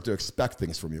now they start to expect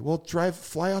things from you. Well,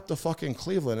 fly out to fucking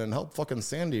Cleveland and help fucking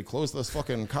Sandy close this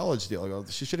fucking college deal. I go,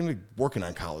 she shouldn't be working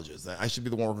on colleges. I should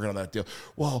be the one working on that deal.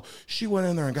 Well, she went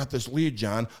in there and got this lead,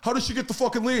 John. How did she get the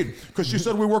fucking lead? Because she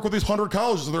said we work with these 100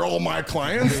 colleges and they're all my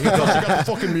clients. She got the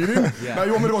fucking meeting. Now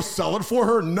you want me to go sell it for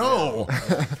her? No.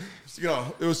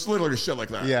 It was literally shit like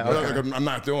that. Yeah, okay. Like, I'm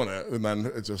not doing it. And then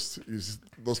it just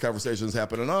those conversations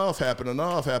happen enough, and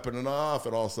all of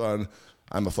a sudden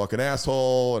I'm a fucking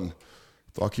asshole, and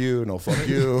fuck you, no fuck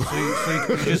you. So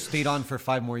you just stayed on for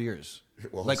 5 more years,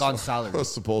 on salary. I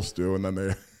was supposed to, and then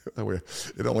it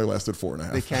only lasted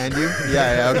 4.5. They canned you?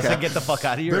 Yeah, okay. So get the fuck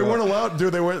out of here. They weren't allowed,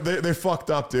 dude. They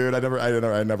fucked up, dude.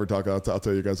 I never talk. I'll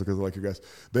tell you guys because I like you guys.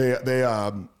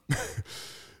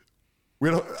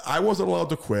 I wasn't allowed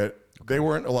to quit. They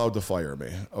weren't allowed to fire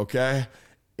me, okay?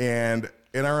 And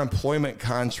in our employment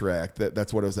contract,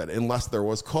 that's what it was at, unless there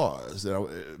was cause.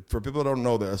 For people that don't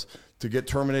know this, to get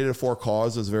terminated for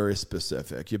cause is very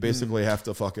specific. You basically have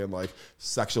to fucking like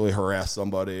sexually harass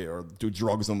somebody or do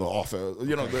drugs in the office.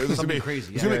 There's gonna be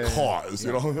crazy. There's gonna be cause.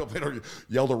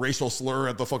 Yelled a racial slur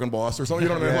at the fucking boss or something.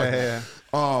 You know what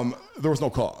I mean? There was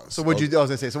no cause. So what'd you do? I was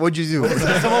gonna say. So what'd you do? What'd you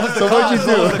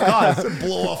do?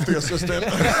 Blow off the assistant.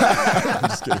 I'm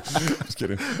just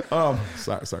kidding.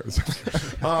 Sorry.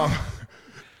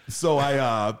 So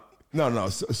No.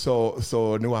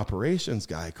 So a new operations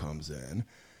guy comes in.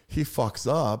 He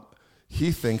fucks up.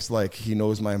 He thinks like he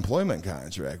knows my employment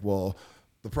contract. Well,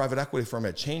 the private equity firm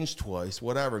had changed twice,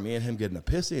 whatever. Me and him getting a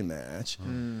pissing match.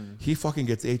 He fucking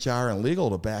gets HR and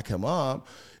legal to back him up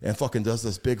and fucking does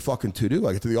this big fucking to-do.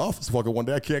 I get to the office fucking one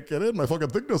day, I can't get in. My fucking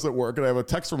thing doesn't work. And I have a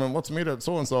text from him, let's meet at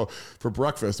so-and-so for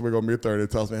breakfast. We go meet there and he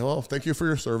tells me, hello, thank you for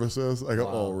your services. I go,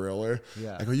 oh, really?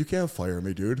 Yeah. I go, you can't fire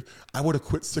me, dude. I would have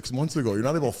quit 6 months ago. You're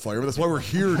not able to fire me. That's why we're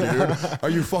here, dude. Are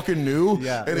you fucking new?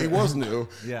 Yeah. And he was new.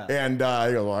 Yeah. And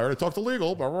I go, well, I already talked to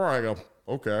legal. I go,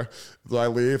 okay. So I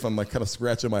leave. I'm like kind of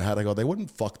scratching my head. I go, they wouldn't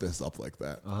fuck this up like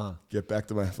that. Get back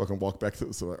to my fucking walk back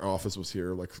to, so our office was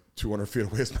here like 200 feet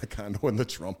away is my condo in the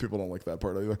Trump. People don't like that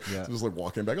part either. Yeah. So just like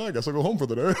walking back, oh, I guess I'll go home for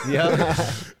the day. Yeah.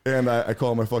 And I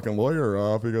call my fucking lawyer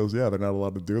up. He goes, yeah, they're not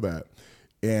allowed to do that.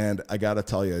 And I got to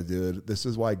tell you, dude, this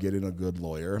is why getting a good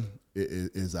lawyer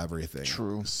is everything.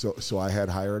 True. So I had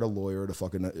hired a lawyer to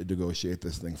fucking negotiate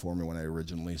this thing for me when I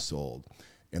originally sold.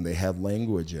 And they had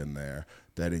language in there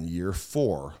that in year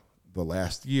 4, the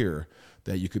last year,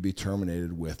 that you could be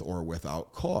terminated with or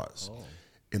without cause. Oh.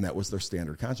 And that was their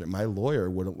standard contract. My lawyer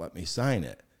wouldn't let me sign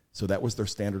it. So that was their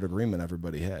standard agreement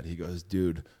everybody had. He goes,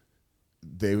 dude,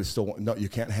 they would still, no, you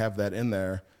can't have that in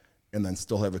there and then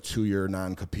still have a 2-year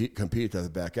non-compete at the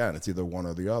back end. It's either one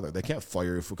or the other. They can't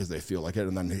fire you because they feel like it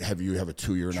and then have you have a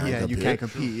 2-year non-compete. Yeah, you can't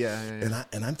compete. Yeah.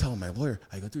 And I'm telling my lawyer,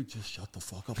 I go, dude, just shut the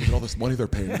fuck up. Look at all this money they're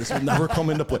paying. This will never come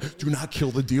into play. Do not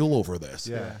kill the deal over this.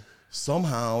 Yeah.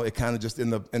 Somehow it kind of just in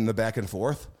the back and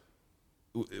forth,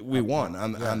 we won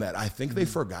on that. I think they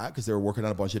forgot because they were working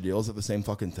on a bunch of deals at the same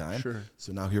fucking time. Sure.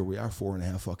 So now here we are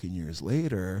 4.5 fucking years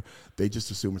later. They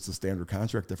just assume it's the standard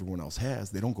contract everyone else has.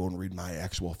 They don't go and read my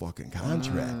actual fucking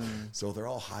contract. So they're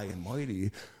all high and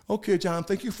mighty. Okay, John,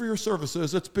 thank you for your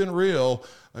services. It's been real.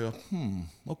 I go,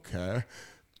 okay.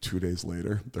 2 days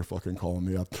later, they're fucking calling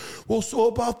me up. Well, so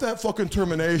about that fucking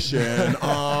termination,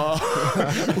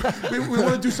 we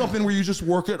want to do something where you just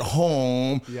work at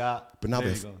home. Yeah. But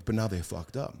now they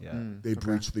fucked up. Yeah. They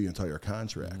breached the entire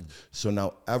contract. So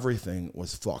now everything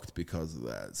was fucked because of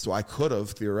that. So I could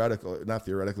have not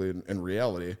theoretically, in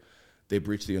reality, they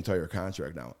breached the entire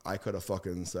contract now. I could have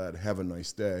fucking said, have a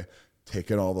nice day,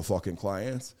 taken all the fucking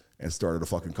clients, and started a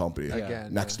fucking company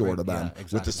next door to them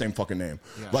with the same fucking name.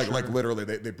 Yeah, like literally,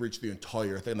 they breached the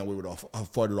entire thing, then we would have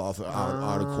fought it off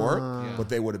out of court, but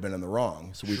they would have been in the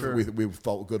wrong. So we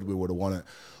felt good we would have won it.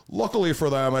 Luckily for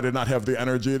them, I did not have the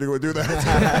energy to go do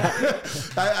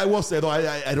that. I will say, though,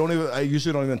 I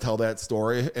usually don't even tell that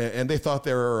story, and they thought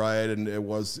they were right, and it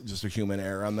was just a human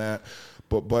error on that.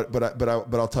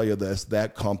 But I'll tell you this,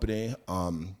 that company,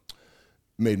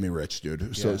 made me rich,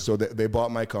 dude. So they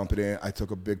bought my company. I took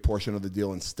a big portion of the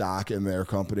deal in stock in their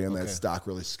company, and that stock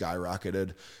really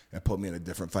skyrocketed and put me in a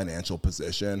different financial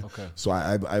position. Okay. So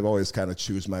I've always kind of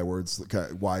choose my words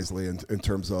wisely in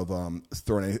terms of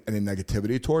throwing any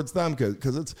negativity towards them,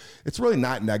 because it's really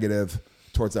not negative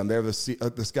towards them. They have the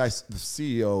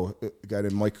CEO, a guy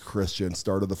named Mike Christian,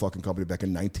 started the fucking company back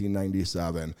in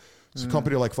 1997. It's a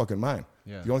company like fucking mine.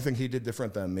 Yeah. The only thing he did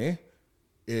different than me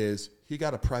is he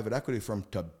got a private equity firm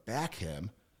to back him,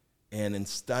 and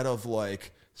instead of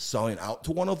like selling out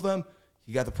to one of them,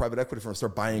 he got the private equity firm to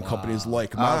start buying companies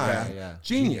like mine. Okay. Yeah.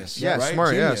 Genius. Yeah, right? Smart.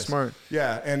 Genius. Yeah, smart.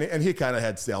 Yeah, and he kind of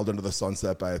had sailed into the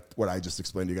sunset by what I just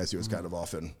explained to you guys. He was kind of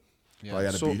off in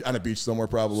on a beach somewhere,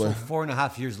 probably. So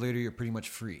 4.5 years later, you're pretty much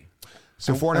free.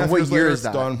 So 4.5 years later, it's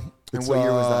done. And what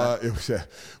year was that?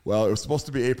 It was supposed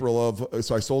to be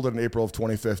so I sold it in April of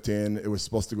 2015. It was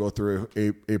supposed to go through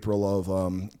April of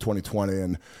 2020,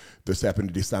 and this happened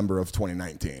in December of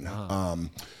 2019.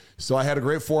 So I had a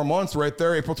great 4 months right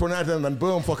there, April 29th, and then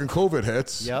boom, fucking COVID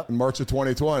hits in March of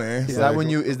 2020. Is that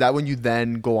when you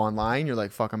then go online? You're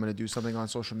like, fuck, I'm going to do something on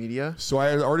social media? So I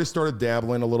had already started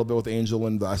dabbling a little bit with angel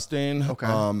investing. Okay.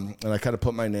 And I kind of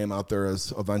put my name out there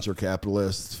as a venture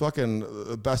capitalist. Fucking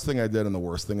the best thing I did and the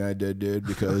worst thing I did, dude,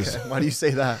 because... Why do you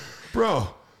say that? Bro...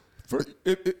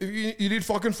 If you need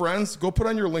fucking friends, go put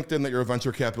on your LinkedIn that you're a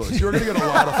venture capitalist. You're going to get a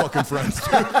lot of fucking friends.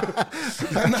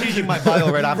 I'm changing my bio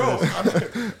right after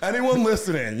this. Anyone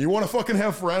listening, you want to fucking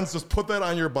have friends, just put that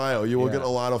on your bio. You will get a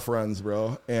lot of friends,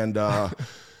 bro. And no,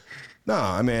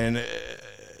 I mean,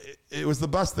 it was the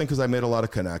best thing because I made a lot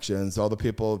of connections. All the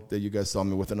people that you guys saw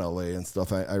me with in LA and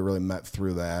stuff, I really met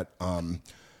through that.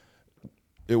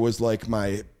 It was like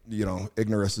my,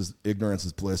 ignorance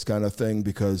is bliss kind of thing,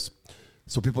 because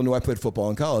So people knew I played football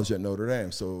in college at Notre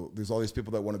Dame. So there's all these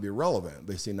people that want to be relevant.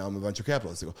 They see now I'm a venture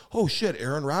capitalist. They go, oh shit,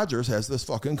 Aaron Rodgers has this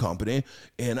fucking company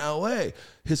in LA.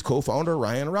 His co-founder,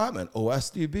 Ryan Rotman,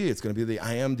 OSDB. It's going to be the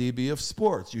IMDb of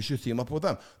sports. You should team up with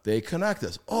them. They connect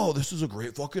us. Oh, this is a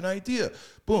great fucking idea.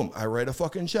 Boom, I write a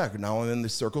fucking check. Now I'm in the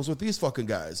circles with these fucking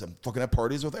guys. I'm fucking at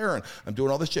parties with Aaron. I'm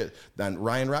doing all this shit. Then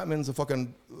Ryan Rotman's a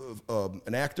fucking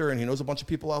an actor, and he knows a bunch of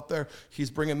people out there. He's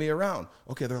bringing me around.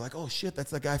 Okay, they're like, oh shit,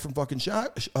 that's that guy from fucking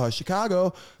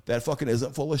Chicago that fucking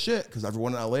isn't full of shit, because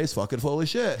everyone in LA is fucking full of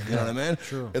shit. You know what I mean?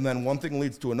 True. And then one thing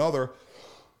leads to another.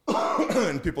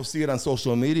 And people see it on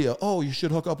social media. Oh, you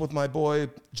should hook up with my boy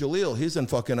Jaleel. He's in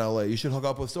fucking LA. You should hook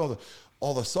up with so.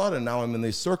 All of a sudden, now I'm in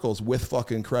these circles with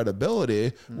fucking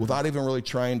credibility without even really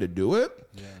trying to do it.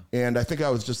 Yeah. And I think I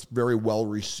was just very well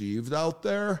received out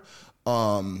there,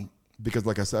 because,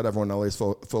 like I said, everyone in LA is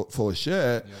full of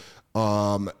shit.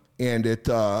 Yep. And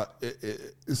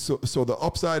so the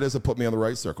upside is it put me in the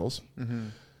right circles. Mm-hmm.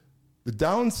 The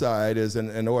downside is, and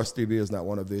OSDB is not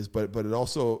one of these, but it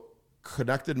also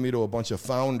connected me to a bunch of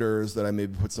founders that I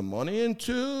maybe put some money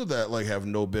into that like have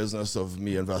no business of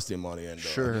me investing money into.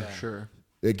 Sure.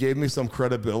 It gave me some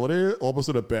credibility, almost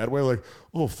in a bad way. Like,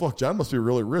 oh fuck, John must be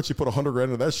really rich. He put $100,000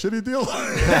 into that shitty deal.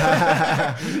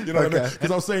 You know what I mean? Because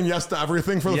I was saying yes to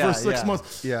everything for the first 6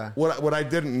 months. Yeah. What I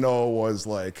didn't know was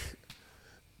like,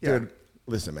 dude,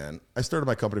 listen, man. I started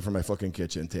my company from my fucking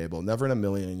kitchen table. Never in a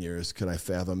million years could I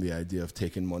fathom the idea of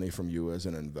taking money from you as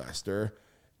an investor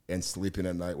and sleeping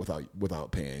at night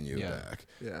without paying you back.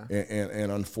 Yeah.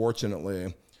 And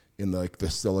unfortunately, in like the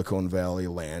Silicon Valley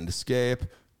landscape,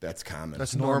 that's common.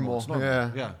 That's normal.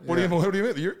 Yeah. What do you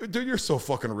mean? Dude, you're so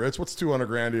fucking rich. What's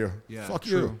 $200,000 to you? Yeah. Fuck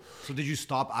True. you. So did you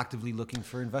stop actively looking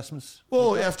for investments?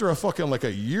 Well, after a fucking like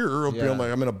a year of being like,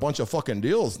 I'm in a bunch of fucking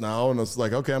deals now, and it's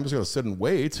like, okay, I'm just gonna sit and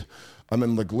wait. I'm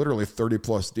in like literally 30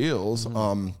 plus deals.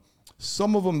 Mm-hmm.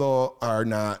 Some of them though are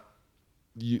not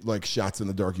like shots in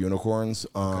the dark unicorns.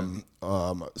 Some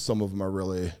of them are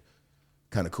really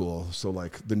kind of cool. So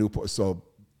like the Newport. So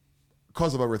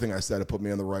because of everything I said, it put me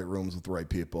in the right rooms with the right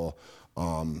people.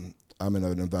 I'm in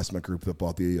an investment group that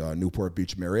bought the Newport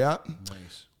Beach Marriott,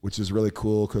 which is really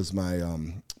cool because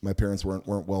my parents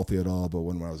weren't wealthy at all. But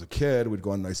when I was a kid, we'd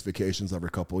go on nice vacations every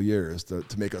couple of years to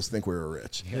make us think we were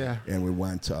rich. Yeah. And we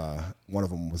went. One of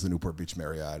them was the Newport Beach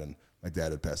Marriott, and my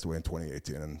dad had passed away in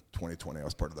 2018. And in 2020, I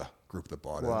was part of the group that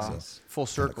bought it. Wow. So full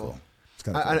circle. Cool. It's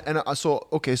kind of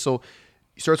cool. So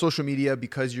you start social media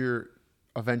because you're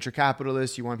a venture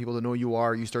capitalist. You want people to know you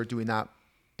are. You start doing that.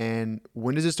 And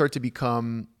when does it start to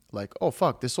become like, oh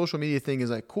fuck, this social media thing is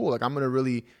like cool. Like I'm gonna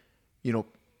really,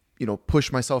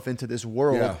 push myself into this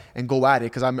world and go at it.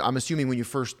 Because I'm assuming when you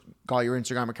first got your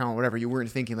Instagram account or whatever, you weren't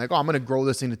thinking like, oh, I'm gonna grow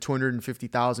this into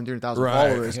 250,000, 300,000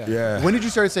 followers. Yeah. When did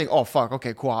you start saying, oh fuck,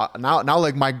 okay, cool. Now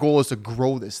like my goal is to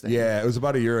grow this thing. Yeah, it was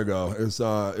about a year ago. It was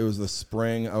the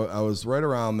spring. I was right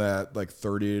around that like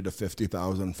 30 to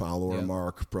 50,000 follower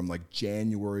mark from like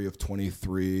January of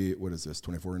 23. What is this?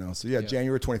 24 now. So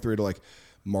January 23 to like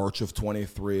March of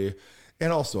 23.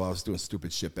 And also, I was doing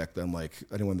stupid shit back then. Like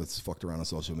anyone that's fucked around on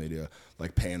social media,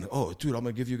 like paying, oh, dude, I'm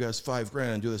gonna give you guys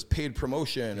 $5,000 and do this paid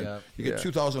promotion, and you get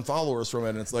 2,000 followers from it.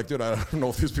 And it's like, dude, I don't know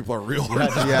if these people are real.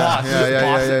 Yeah.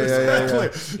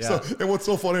 So, and what's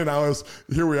so funny now is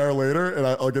here we are later, and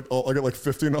I get like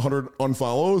 1,500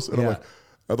 unfollows, and I'm like,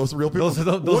 are those real people? Those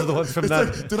are the ones from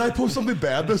that. Like, did I post something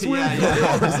bad this week?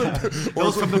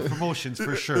 Those from the promotions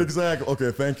for sure. Exactly.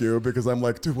 Okay, thank you. Because I'm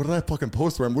like, dude, what did I fucking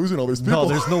post where I'm losing all these people? No,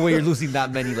 there's no way you're losing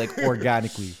that many like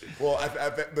organically. Well,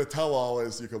 the tell-all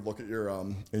is you could look at your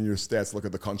in your stats, look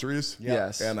at the countries.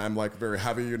 Yes. And I'm like very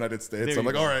heavy United States. So I'm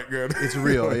like, all right, good. It's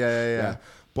real. Yeah.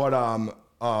 But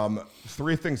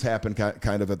three things happened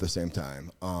kind of at the same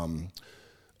time.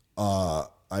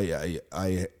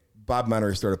 Bob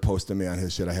Menery started posting me on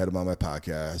his shit. I had him on my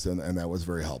podcast, and that was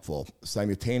very helpful.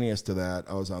 Simultaneous to that,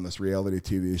 I was on this reality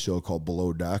TV show called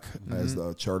Below Deck as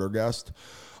the charter guest.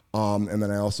 And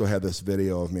then I also had this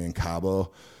video of me in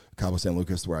Cabo San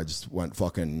Lucas, where I just went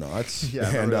fucking nuts. Yeah,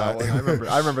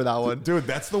 I remember that one. Dude,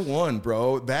 that's the one,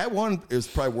 bro. That one is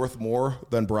probably worth more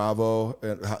than Bravo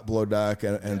and Below Deck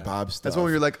and Bob's stuff. That's when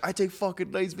you're like, I take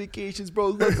fucking nice vacations, bro.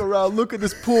 Look around, look at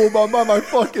this pool, my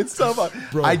fucking stuff.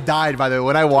 Bro. I died, by the way.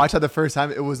 When I watched that the first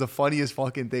time, it was the funniest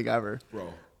fucking thing ever.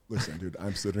 Bro. Listen, dude,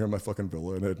 I'm sitting here in my fucking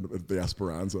villa at the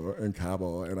Esperanza in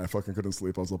Cabo, and I fucking couldn't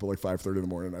sleep. I was up at like 5:30 in the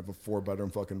morning. I have a 4-bedroom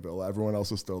fucking villa. Everyone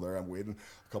else is still there. I'm waiting.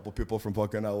 A couple people from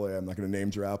fucking LA. I'm not going to name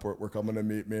drop. We're coming to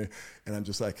meet me. And I'm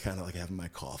just like kind of like having my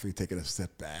coffee, taking a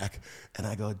step back. And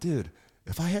I go, dude,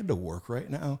 if I had to work right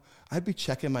now, I'd be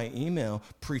checking my email,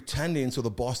 pretending so the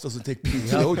boss doesn't take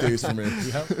PTO days from me.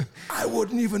 I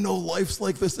wouldn't even know lives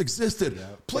like this existed.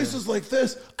 Places like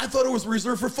this, I thought it was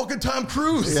reserved for fucking Tom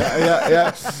Cruise.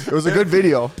 Yeah. It was a good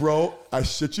video. Bro, I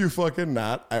shit you fucking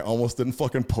not. I almost didn't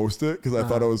fucking post it because I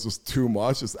thought it was just too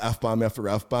much. Just F-bomb after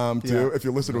F-bomb, too. Yeah. If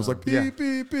you listen, it was like beep,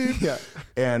 beep, beep. Yeah.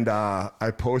 And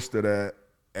I posted it.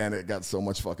 And it got so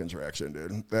much fucking traction,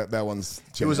 dude. That one's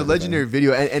changed. It was a legendary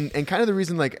video. And kind of the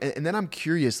reason, like, and then I'm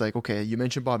curious, like, okay, you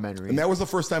mentioned Bob Menery. And that was the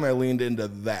first time I leaned into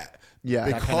that. Yeah.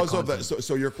 Because of that.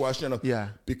 So your question of,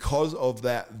 because of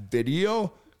that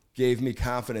video gave me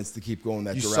confidence to keep going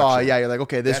that direction. You saw, you're like,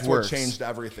 okay, this That's works. what changed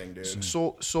everything, dude.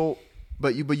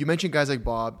 But you mentioned guys like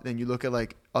Bob, then you look at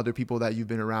like other people that you've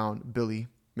been around, Billy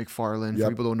McFarland, for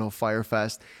people who don't know Fyre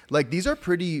Fest. Like, these are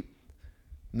pretty,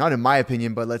 not in my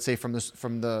opinion, but let's say from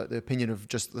the opinion of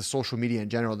just the social media in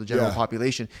general, the general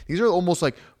population, these are almost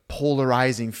like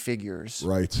polarizing figures.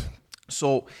 Right.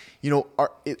 So,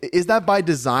 is that by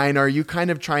design? Are you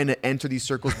kind of trying to enter these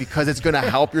circles because it's going to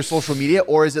help your social media?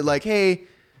 Or is it like, hey,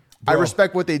 I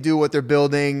respect what they do, what they're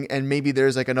building, and maybe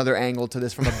there's like another angle to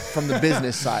this from the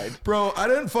business side. Bro, I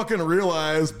didn't fucking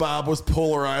realize Bob was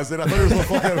polarizing. I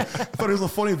thought he was a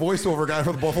funny voiceover guy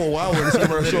for the Buffalo Wild Wings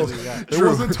commercials. It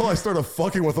wasn't until I started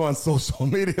fucking with him on social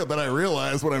media that I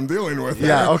realized what I'm dealing with.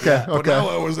 Okay. But now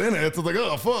I was in it. It's like,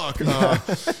 oh fuck.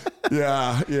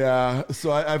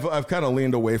 So I've kind of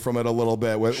leaned away from it a little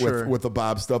bit with the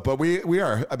Bob stuff. But we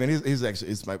are. I mean,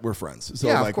 we're friends.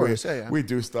 So of course. We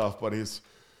do stuff, but he's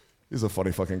a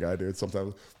funny fucking guy, dude.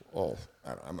 Sometimes,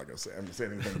 I'm not gonna say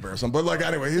anything embarrassing, but like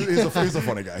anyway, he's a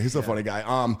funny guy. He's a funny guy.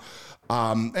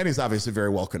 And he's obviously very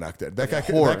well connected. That guy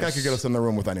could get us in the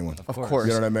room with anyone. Of course.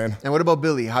 You know what I mean? And what about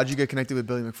Billy? How'd you get connected with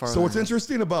Billy McFarland? So what's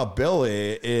interesting about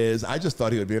Billy is I just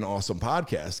thought he would be an awesome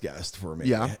podcast guest for me.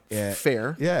 Yeah,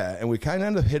 fair. Yeah, and we kind of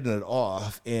ended up hitting it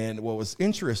off. And what was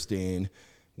interesting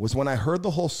was when I heard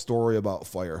the whole story about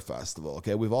Fyre Festival.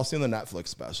 Okay, we've all seen the Netflix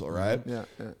special, right? Yeah.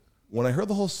 When I heard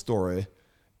the whole story,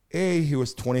 he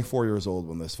was 24 years old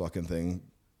when this fucking thing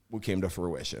came to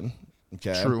fruition.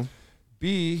 Okay. True.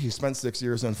 B, he spent 6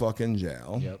 years in fucking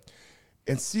jail. Yep.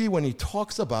 And C, when he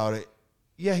talks about it,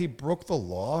 he broke the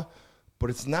law, but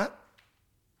it's not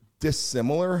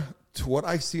dissimilar to what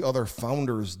I see other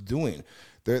founders doing.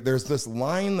 There's this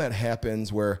line that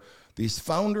happens where these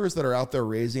founders that are out there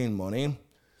raising money,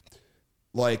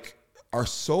 like, are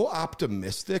so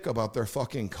optimistic about their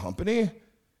fucking company,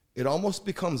 it almost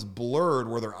becomes blurred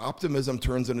where their optimism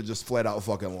turns into just flat out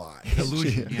fucking lies.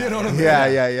 Illusion. You know what I mean?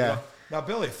 Yeah. Now,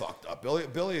 Billy fucked up. Billy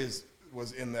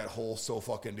was in that hole so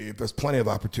fucking deep. There's plenty of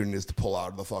opportunities to pull out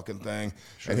of the fucking thing,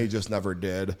 and he just never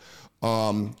did.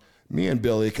 Me and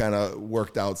Billy kind of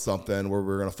worked out something where we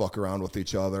were going to fuck around with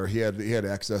each other. He had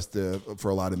access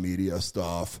for a lot of media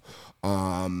stuff.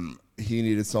 He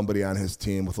needed somebody on his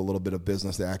team with a little bit of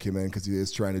business acumen because he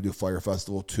is trying to do Fyre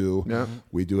Festival too. Yeah.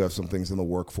 We do have some things in the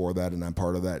work for that, and I'm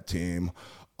part of that team.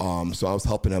 So I was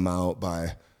helping him out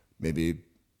by maybe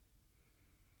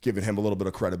giving him a little bit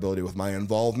of credibility with my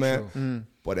involvement.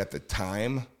 But at the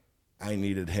time, I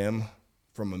needed him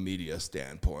from a media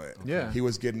standpoint. Yeah. He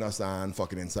was getting us on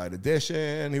fucking Inside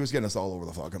Edition. He was getting us all over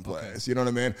the fucking place. You know what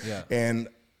I mean? Yeah. And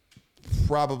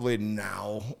probably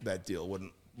now that deal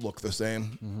wouldn't look the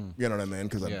same. You know what I mean?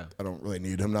 Because I don't really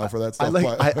need him now for that stuff.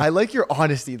 I like your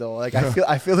honesty though. Like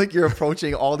I feel like you're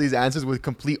approaching all these answers with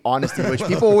complete honesty, which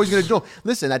people are always gonna do.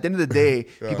 Listen, at the end of the day,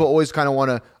 people always kind of want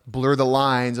to blur the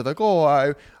lines of like, oh,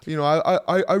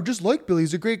 I just like Billy.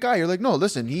 He's a great guy. You're like, no,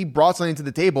 listen, he brought something to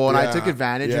the table and I took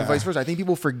advantage and vice versa. I think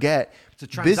people forget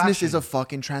business is a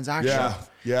fucking transaction.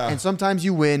 Yeah. And sometimes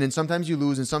you win and sometimes you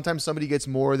lose and sometimes somebody gets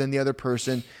more than the other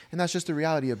person. And that's just the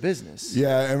reality of business.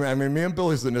 Yeah. I mean, me and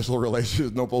Billy's initial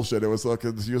relationship, no bullshit. It was like,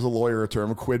 to use a lawyer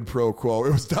term, quid pro quo.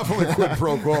 It was definitely quid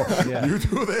pro quo. You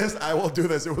do this, I will do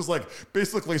this. It was like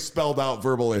basically spelled out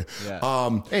verbally.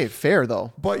 Yeah. Hey, fair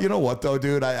though. But you know what though,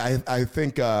 dude? I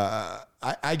think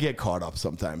I get caught up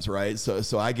sometimes, right?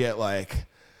 So I get like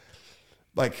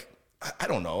I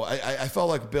don't know. I felt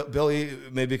like Billy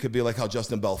maybe could be like how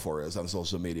Justin Belfort is on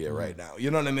social media right now. You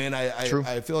know what I mean?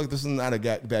 I feel like this is not a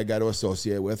bad guy to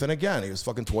associate with. And again, he was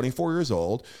fucking 24 years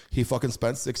old. He fucking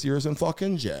spent 6 years in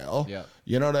fucking jail. Yeah.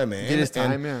 You know what I mean? Did his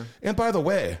time, And by the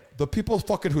way, the people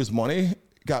fucking whose money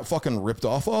got fucking ripped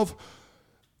off of,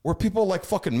 were people like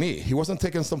fucking me. He wasn't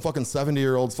taking some fucking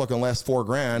 70-year-old's fucking last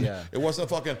 $4,000. Yeah. It wasn't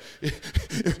fucking,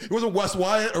 it wasn't Wes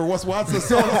Wyatt or Wes Watson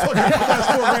selling the fucking last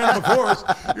 $4,000 of a course.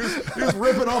 He was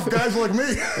ripping off guys like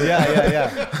me.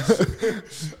 Yeah.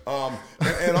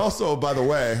 And also, by the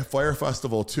way, Fyre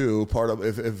Festival 2, part of,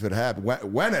 if it happened,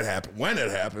 when it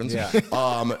happens, Yeah.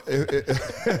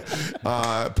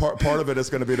 part of it is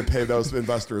going to be to pay those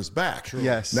investors back. True.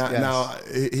 Yes. Now,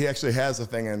 he actually has a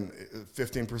thing, and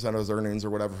 15% of his earnings or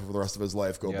whatever for the rest of his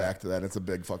life go back to that. It's a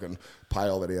big fucking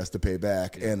pile that he has to pay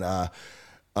back. And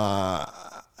all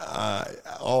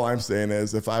I'm saying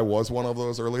is, if I was one of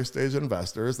those early stage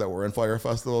investors that were in Fyre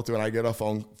Festival 2, and I get a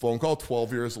phone call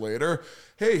 12 years later,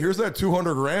 hey, here's that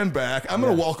 $200,000 back, I'm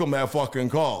going to welcome that fucking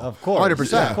call. Of course.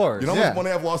 100%. Of course. You know how much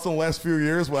money I've lost in the last few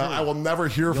years? Well, I will never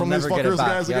hear from these fuckers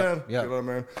guys again. Yep. You know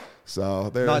what I mean? So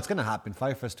No, it's going to happen.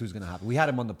 Fyre Fest 2 is going to happen. We had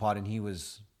him on the pod, and he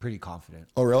was pretty confident.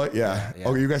 Oh, really? Yeah.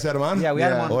 Oh, you guys had him on? Yeah, we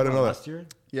had him on I didn't know last year.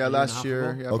 Yeah, last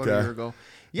year. Yeah, about a year ago.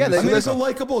 Yeah, Yeah, he's a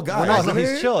likable guy. No,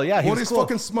 he's chill. Yeah, he's cool.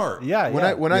 fucking smart. Yeah,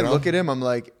 When I look at him, I'm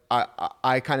like,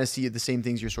 I kind of see the same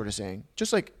things you're sort of saying.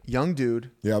 Just like young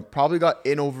dude, probably got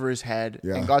in over his head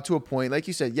and got to a point, like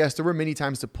you said, yes, there were many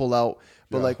times to pull out,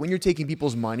 but like when you're taking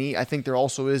people's money, I think there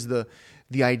also is the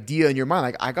idea in your mind,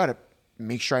 like I got to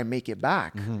make sure I make it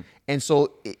back. And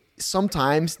so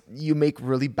sometimes you make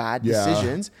really bad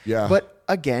decisions, but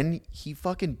again, he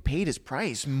fucking paid his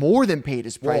price, more than paid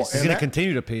his price. He's going to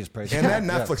continue to pay his price. And that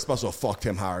Netflix special fucked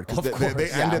him hard. They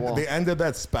ended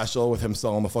that special with him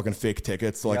selling the fucking fake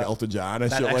tickets to like Elton John and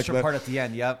that shit like that. extra part at the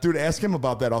end, Dude, ask him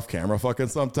about that off camera fucking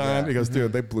sometime because,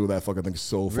 dude, they blew that fucking thing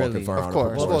so fucking far out of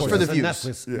proportion. Well, for the views.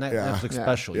 Netflix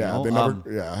special, you know? They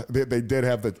never, they did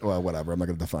have the, well, whatever, I'm not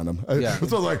going to defend him. So I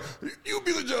was like, you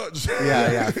be the judge.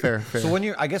 Fair. So when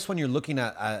you're looking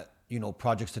at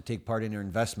projects to take part in your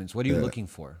investments, what are you looking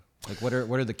for? Like what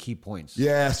are the key points?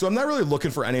 Yeah, so I'm not really looking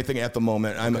for anything at the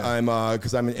moment. I'm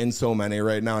because I'm in so many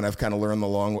right now, and I've kind of learned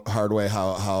the hard way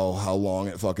how long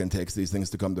it fucking takes these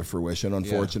things to come to fruition.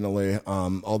 Unfortunately,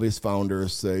 all these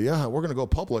founders say, "Yeah, we're gonna go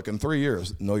public in 3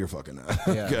 years." No, you're fucking not.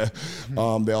 Okay,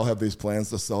 they all have these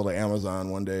plans to sell to Amazon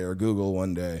one day or Google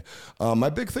one day. My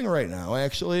big thing right now,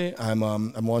 actually, I'm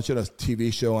launching a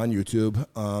TV show on YouTube.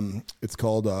 It's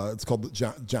called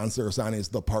John Sarasani's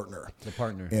The Partner. The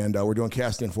Partner, and we're doing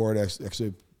casting for it.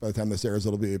 Actually, by the time this airs,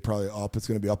 it'll be probably up. It's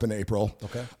going to be up in April.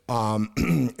 Okay.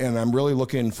 And I'm really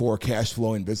looking for cash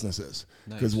flowing businesses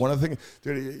because one of the things,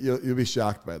 dude, you'll be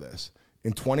shocked by this.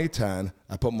 In 2010,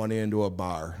 I put money into a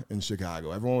bar in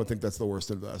Chicago. Everyone would think that's the worst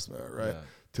investment, right? Yeah.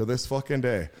 To this fucking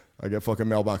day, I get fucking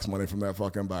mailbox money from that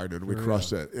fucking bar, dude. We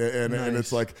crushed it, and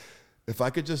it's like, if I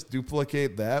could just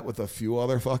duplicate that with a few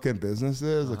other fucking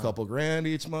businesses, a couple grand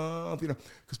each month,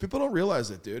 because people don't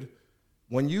realize it, dude.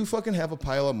 When you fucking have a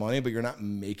pile of money, but you're not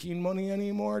making money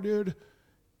anymore, dude,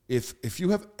 if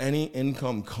you have any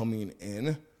income coming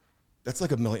in, that's like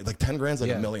 $1 million, like 10 grand's like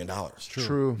 $1 million.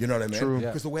 True. You know what I mean? True.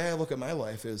 Because the way I look at my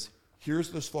life is, here's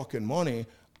this fucking money.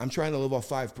 I'm trying to live off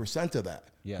 5% of that.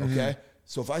 Yeah. Okay.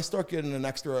 So if I start getting an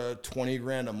extra 20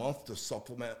 grand a month to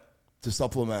supplement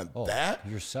that,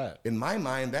 you're set. In my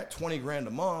mind, that 20 grand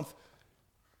a month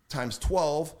times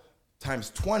 12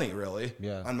 times 20 really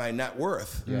on my net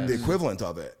worth, the equivalent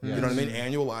of it. You know what I mean?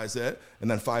 Annualize it, and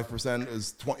then 5%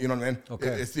 is 20. You know what I mean?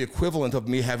 Okay. It's the equivalent of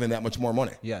me having that much more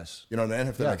money. Yes. You know what I mean?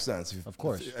 If that makes sense. Of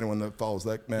course. If anyone that follows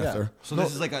that math there. So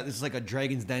this is like a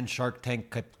Dragon's Den Shark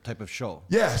Tank type of show.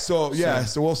 Yeah. So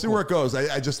we'll see where it goes.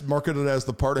 I just marketed it as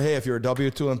the partner. Hey, if you're a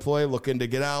W-2 employee looking to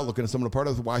get out, looking at some of the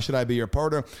partners, why should I be your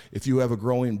partner? If you have a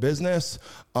growing business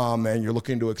and you're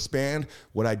looking to expand,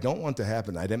 what I don't want to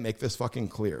happen, I didn't make this fucking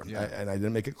clear. And I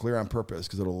didn't make it clear on purpose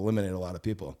because it'll eliminate a lot of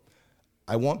people.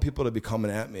 I want people to be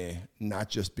coming at me, not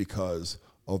just because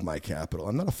of my capital.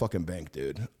 I'm not a fucking bank,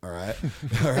 dude. All right.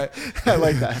 All right. I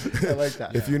like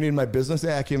that. If you need my business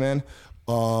acumen,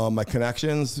 my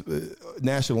connections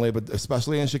nationally, but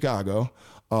especially in Chicago,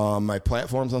 my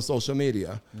platforms on social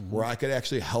media where I could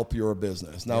actually help your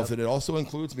business. Now, if it also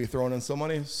includes me throwing in some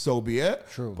money, so be it.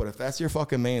 True. But if that's your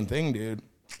fucking main thing, dude.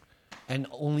 And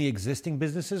only existing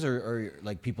businesses, or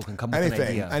like people can come with an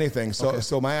idea? Anything.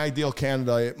 So my ideal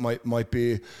candidate might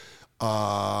be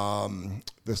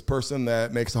this person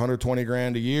that makes 120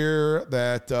 grand a year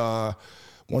that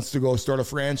wants to go start a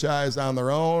franchise on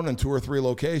their own in 2 or 3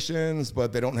 locations,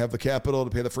 but they don't have the capital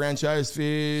to pay the franchise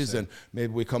fees, and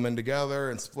maybe we come in together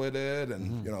and split it,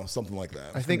 and something like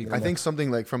that. I think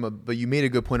something like but you made a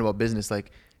good point about business,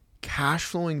 like cash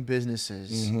flowing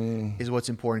businesses is what's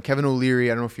important. Kevin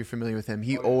O'Leary, I don't know if you're familiar with him.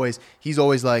 He's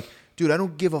always like, dude, I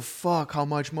don't give a fuck how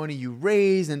much money you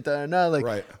raise and like.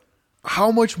 Right.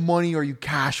 how much money are you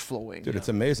cash flowing? Dude, it's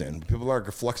amazing. People are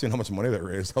flexing how much money they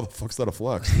raise. How the fuck's that a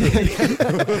flex?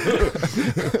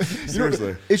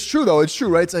 Seriously. It's true though. It's true,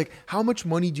 right? It's like, how much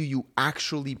money do you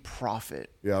actually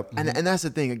profit? Yep. And that's the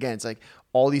thing. Again, it's like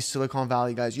all these Silicon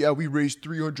Valley guys. Yeah, we raised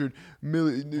 300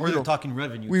 million. Or they're talking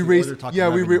revenue. We too, raised. or they're talking Yeah,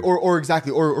 revenue. or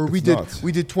exactly. Or we nuts.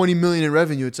 did 20 million in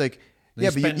revenue. It's like. Then Yeah,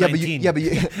 you but spent you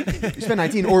 19. you spent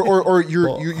 19, or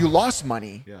you lost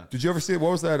money. Yeah. Did you ever see,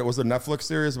 what was that? It was a Netflix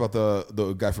series about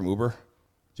the guy from Uber.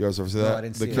 Did you guys ever see that? I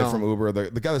didn't the see kid it. from Uber,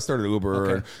 the guy that started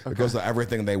Uber. Okay. It goes to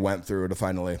everything they went through to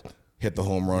finally hit the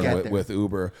home run Get there. with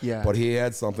Uber. Yeah. But he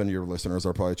had something, your listeners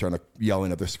are probably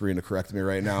yelling at their screen to correct me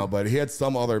right now, but he had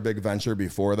some other big venture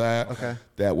before that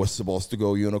that was supposed to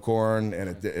go unicorn,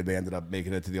 and they ended up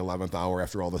making it to the 11th hour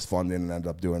after all this funding and ended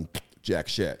up doing jack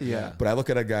shit. Yeah. But I look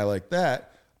at a guy like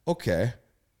that, okay,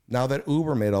 now that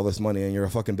Uber made all this money and you're a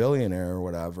fucking billionaire or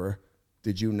whatever,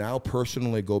 did you now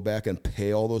personally go back and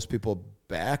pay all those people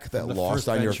back that The lost first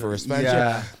on your venture. first venture?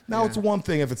 Yeah. Now it's one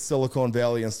thing if it's Silicon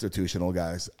Valley institutional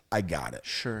guys. I got it.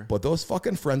 Sure. But those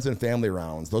fucking friends and family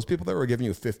rounds, those people that were giving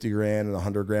you 50 grand and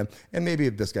 100 grand, and maybe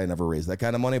this guy never raised that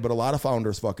kind of money, but a lot of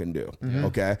founders fucking do.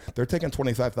 Okay. They're taking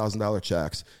 $25,000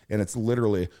 checks and it's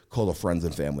literally called a friends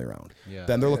and family round. Yeah.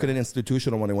 Then they're looking at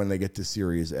institutional money when they get to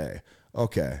Series A.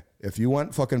 Okay, if you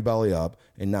went fucking belly up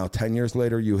and now 10 years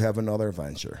later you have another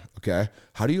venture, okay?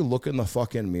 How do you look in the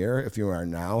fucking mirror if you are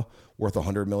now worth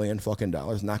 $100 million fucking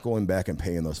dollars, not going back and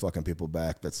paying those fucking people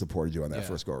back that supported you on that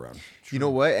first go around? You know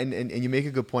what? And you make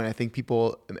a good point. I think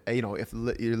people, if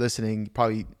you're listening,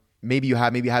 probably maybe you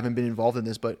have, maybe you haven't been involved in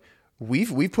this, but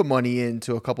we've put money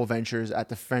into a couple ventures at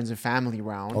the friends and family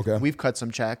round. Okay. We've cut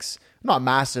some checks, not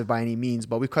massive by any means,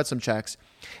 but we've cut some checks.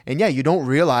 And yeah, you don't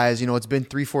realize, it's been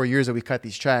 3-4 years that we cut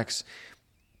these checks.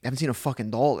 I haven't seen a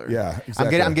fucking dollar. Yeah,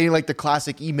 exactly. I'm getting like the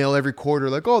classic email every quarter,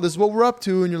 like, oh, this is what we're up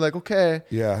to, and you're like, okay.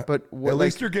 Yeah, But at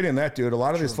least you're getting that, dude. A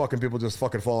lot of these fucking people just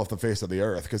fucking fall off the face of the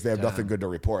earth because they have nothing good to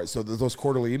report. So those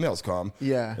quarterly emails come,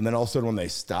 and then all of a sudden when they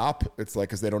stop, it's like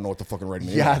because they don't know what to fucking write an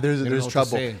email. Yeah, there's know what to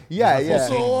trouble. say. Yeah, There's yeah.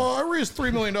 nothing to So I raised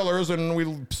 $3 million and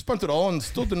we spent it all and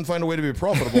still didn't find a way to be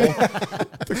profitable.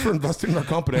 Thanks for investing in our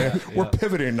company. We're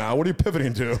pivoting now. What are you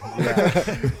pivoting to?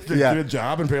 Get a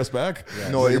job and pay us back?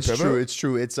 No, Is it's that your true. pivot? It's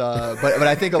true. It's but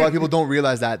I think a lot of people don't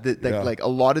realize that Yeah. like a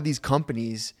lot of these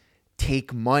companies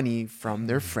take money from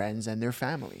their friends and their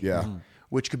family. Yeah.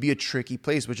 Which could be a tricky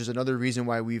place, which is another reason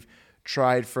why we've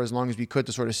tried for as long as we could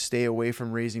to sort of stay away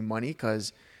from raising money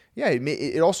because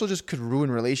it also just could ruin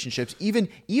relationships. Even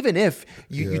if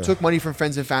you took money from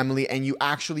friends and family and you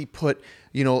actually put,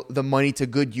 the money to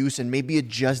good use and maybe it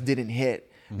just didn't hit.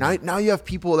 Now you have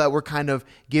people that were kind of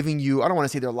giving you, I don't want to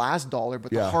say their last dollar,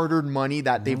 but the hard-earned money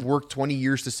that they've worked 20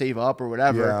 years to save up or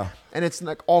whatever. Yeah. And it's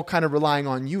like all kind of relying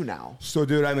on you now. So,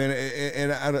 dude, I mean,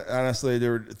 and honestly,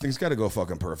 things got to go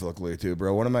fucking perfectly, too,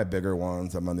 bro. One of my bigger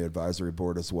ones, I'm on the advisory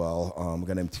board as well. A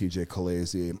guy named TJ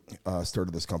Kalezi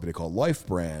started this company called Life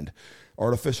Brand,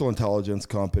 artificial intelligence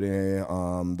company.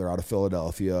 They're out of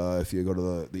Philadelphia. If you go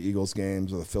to the Eagles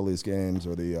games or the Phillies games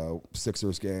or the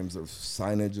Sixers games, there's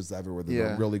signage is everywhere. They do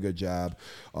a really good job.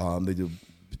 They do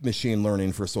machine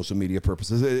learning for social media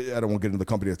purposes. I don't want to get into the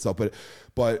company itself,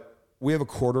 but we have a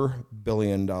 $250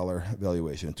 million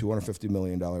valuation, $250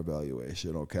 million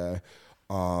valuation. Okay.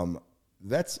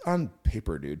 That's on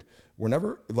paper, dude. We're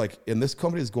never and this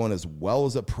company is going as well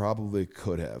as it probably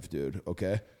could have, dude.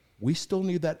 Okay. We still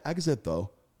need that exit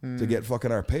though to get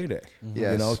fucking our payday.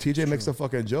 Yes, TJ makes a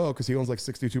fucking joke because he owns like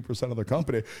 62% of the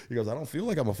company. He goes, I don't feel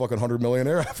like I'm a fucking $100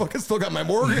 millionaire. I fucking still got my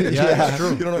mortgage. Yeah,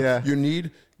 true.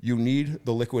 You need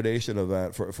the liquidation of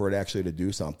that for it actually to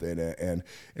do something. And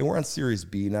we're on Series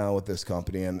B now with this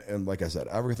company. And like I said,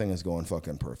 everything is going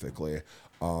fucking perfectly.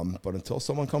 But until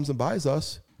someone comes and buys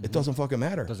us, it doesn't fucking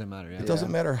matter. Doesn't matter. Yeah. It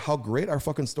doesn't matter how great our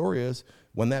fucking story is.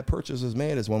 When that purchase is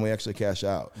made is when we actually cash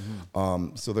out.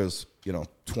 So there's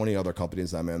 20 other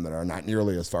companies I'm in that are not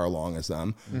nearly as far along as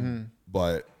them.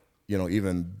 But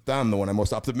even them, the one I'm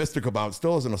most optimistic about,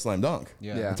 still isn't a slam dunk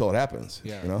until it happens.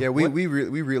 Yeah, we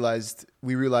realized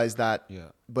that. Yeah.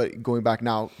 But going back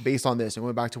now, based on this, and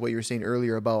going back to what you were saying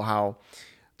earlier about how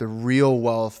the real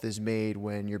wealth is made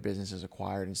when your business is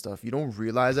acquired and stuff. You don't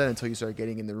realize that until you start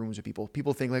getting in the rooms with people.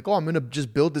 People think like, oh, I'm going to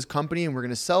just build this company and we're going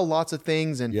to sell lots of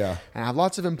things and have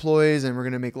lots of employees and we're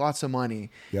going to make lots of money.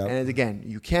 Yep. And again,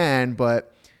 you can,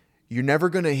 but you're never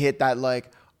going to hit that like,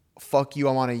 fuck you,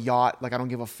 I'm on a yacht, like I don't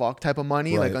give a fuck type of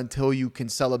money, like until you can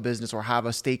sell a business or have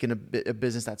a stake in a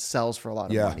business that sells for a lot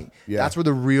of money. That's where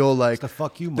the real the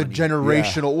fuck you money. The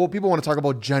generational, well, people want to talk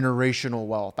about generational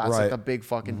wealth. That's like a big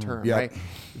fucking term, right?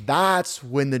 That's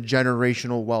when the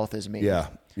generational wealth is made. Yeah.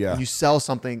 When you sell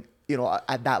something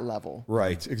at that level.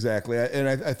 Right, exactly. And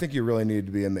I think you really need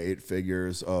to be in the 8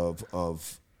 figures of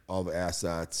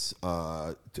assets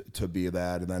to be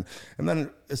that. And then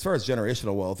as far as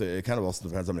generational wealth, it kind of also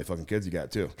depends on how many fucking kids you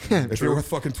got too. If you're worth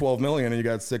fucking 12 million and you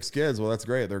got 6 kids, well, that's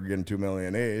great. They're getting 2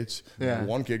 million each. Yeah.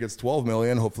 One kid gets 12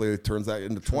 million. Hopefully it turns that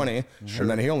into 20. And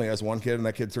then he only has one kid and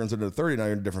that kid turns into 30. Now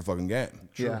you're in a different fucking game.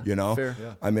 Yeah. You know? Fair.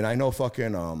 Yeah. I mean, I know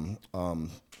fucking,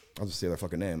 I'll just say their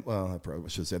fucking name. Well, I probably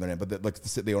should say their name,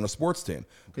 but they own a sports team.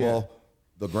 Yeah. Well,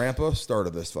 the grandpa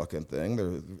started this fucking thing.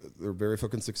 They're very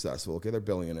fucking successful. Okay, they're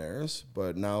billionaires,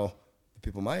 but now the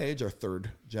people my age are 3rd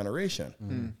generation.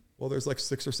 Mm. Well, there's like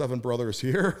 6 or 7 brothers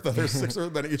here. Then there's 6 or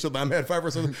then each of them had 5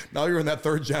 or 7. Now you're in that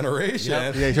 3rd generation.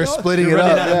 Yeah, you're splitting it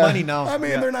up. Out of money now. I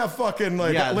mean, they're not fucking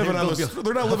like living on the.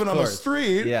 They're not living on the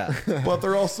street. Yeah, but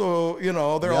they're also,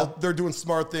 they're doing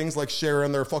smart things like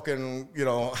sharing their fucking,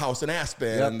 house in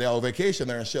Aspen and they all vacation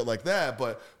there and shit like that.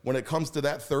 But when it comes to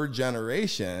that 3rd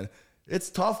generation,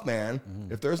 it's tough, man.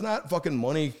 Mm-hmm. If there's not fucking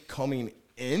money coming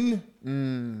in,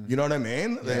 you know what I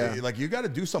mean? Yeah. Like, you got to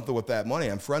do something with that money.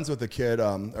 I'm friends with a kid,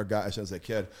 or guy, I shouldn't say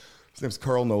kid. His name's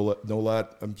Carl Nolet.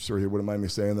 I'm sure he wouldn't mind me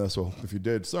saying this. So if you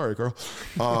did, sorry, Carl.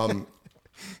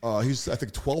 He's, I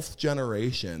think, 12th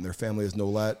generation. Their family is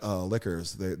Nolet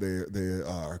Liquors. They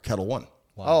are Kettle One.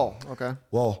 Wow. Oh, okay.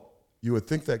 Well, you would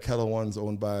think that Kettle One's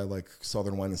owned by like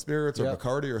Southern Wine and Spirits or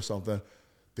Bacardi or something.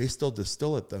 They still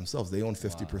distill it themselves. They own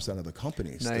 50% of the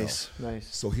company still. Nice.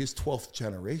 So he's 12th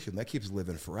generation. That keeps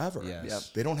living forever. Yes. Yep.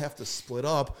 They don't have to split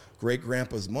up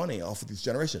great-grandpa's money off of these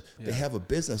generations. Yeah. They have a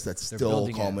business that's still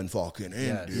coming fucking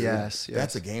in, dude. Yes.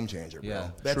 That's a game changer, bro. Yeah.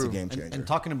 That's a game changer. And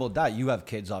talking about that, you have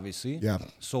kids, obviously. Yeah.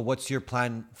 So what's your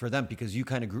plan for them? Because you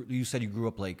kind of you said you grew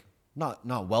up like not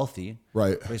wealthy.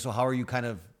 Right. So how are you kind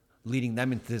of leading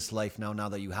them into this life now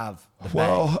that you have the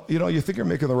bag? You think you're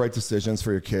making the right decisions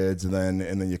for your kids, and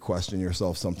then you question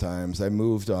yourself sometimes. I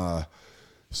moved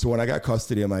so when I got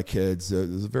custody of my kids, it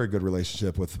was a very good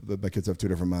relationship with my kids. Have 2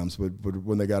 different moms, but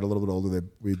when they got a little bit older,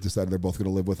 we decided they're both going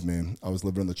to live with me. I was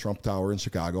living in the Trump Tower in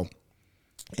Chicago.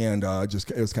 And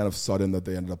it was kind of sudden that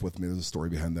they ended up with me. There's a story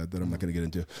behind that I'm not going to get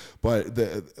into. But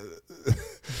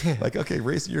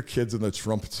raising your kids in the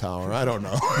Trump Tower, I don't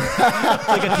know.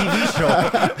 Like a TV show.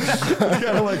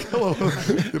 Kind of like, hello,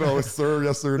 sir,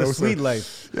 yes sir, no sir. Sweet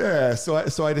life. Yeah. So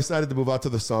I decided to move out to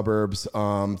the suburbs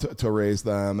to raise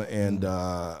them, and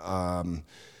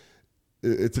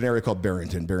it's an area called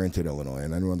Barrington, Illinois.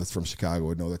 And anyone that's from Chicago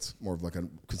would know that's more of like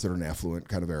considered an affluent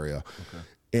kind of area. Okay.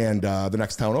 And the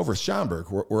next town over is Schaumburg,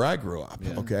 where I grew up.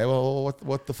 Yeah. Okay, well,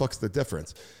 what the fuck's the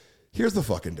difference? Here's the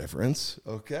fucking difference,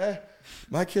 okay?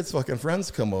 My kids' fucking friends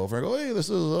come over and go, hey, this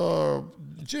is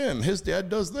Jim. His dad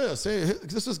does this. Hey,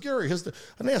 this is Gary. I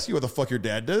didn't ask you what the fuck your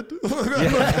dad did. Did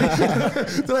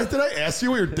I ask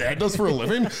you what your dad does for a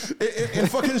living? In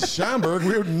fucking Schaumburg,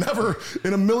 we would never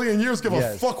in a million years give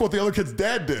a fuck what the other kid's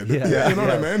dad did. Yeah. You know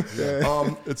what I mean?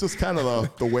 Yeah. It's just kind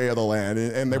of the way of the land.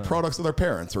 And they're products of their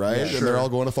parents, right? Yeah, and they're all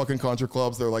going to fucking country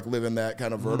clubs. They're like living that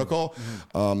kind of vertical.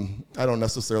 Mm-hmm. I don't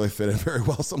necessarily fit in very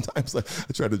well sometimes. I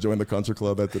tried to join the country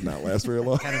club. That did not last very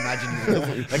long. I can't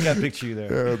imagine you. I can't picture you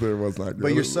there. Yeah, there was not good.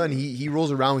 But your son, he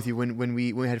rolls around with you when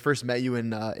we had first met you in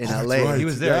LA. Right. He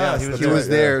was there. Yes, he was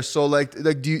there. Yeah. So like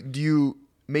do you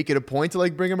make it a point to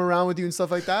like bring him around with you and stuff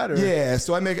like that? Or? Yeah,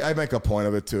 so I make a point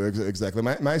of it too. Exactly.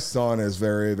 My son is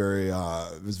very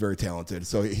talented.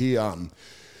 So he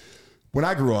when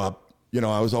I grew up,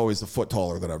 I was always a foot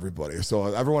taller than everybody.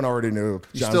 So everyone already knew.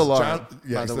 You still are.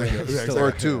 Yeah, exactly.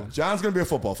 Or 2. John's going to be a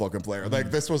football fucking player.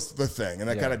 Like, this was the thing. And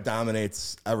that kind of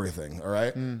dominates everything, all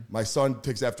right? My son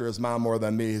takes after his mom more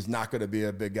than me. He's not going to be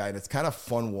a big guy. And it's kind of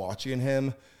fun watching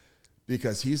him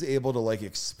because he's able to, like,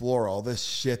 explore all this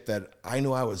shit that I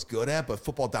knew I was good at, but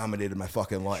football dominated my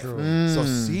fucking life. So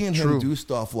seeing him do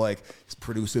stuff like he's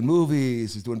producing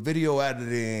movies, he's doing video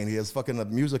editing, he has fucking a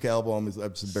music album.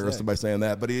 I'm just embarrassed by saying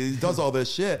that, but he does all this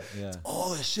shit. Yeah. All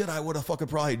this shit I would have fucking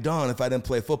probably done if I didn't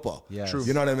play football. Yeah.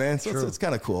 You know what I mean? So it's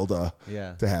kind of cool to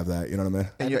have that. You know what I mean?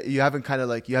 And you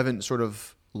haven't sort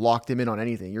of locked him in on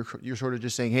anything. You're sort of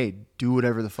just saying, hey, do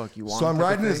whatever the fuck you want. So I'm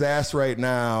riding his ass right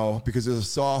now because as a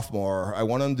sophomore, I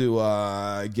want him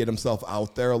to get himself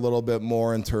out there a little bit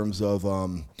more in terms of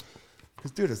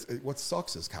because dude, what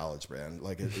sucks is college, man.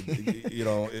 Like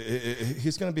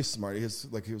he's gonna be smart. He was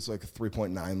like a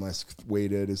 3.9 less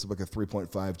weighted. He's like a 3.5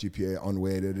 GPA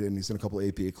unweighted, and he's in a couple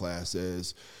APA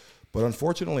classes. But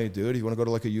unfortunately, dude, you want to go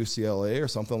to like a UCLA or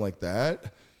something like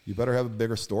that, you better have a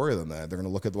bigger story than that. They're going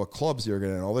to look at what clubs you're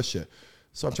going to and all this shit.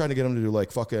 So I'm trying to get him to do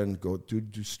like fucking go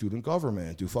do student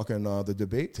government, do fucking the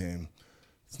debate team.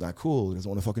 it's not cool. He doesn't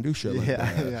want to fucking do shit like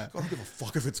that. Yeah. I don't give a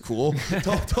fuck if it's cool.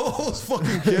 tell those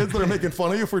fucking kids that are making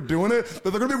fun of you for doing it that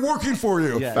they're going to be working for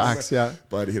you. Yeah. Facts, yeah.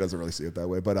 But he doesn't really see it that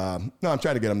way. But no, I'm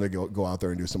trying to get him to go out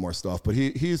there and do some more stuff. But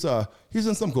he's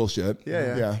in some cool shit.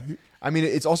 Yeah. I mean,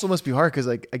 it's also must be hard because,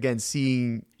 like, again,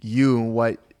 seeing you and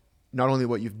what, not only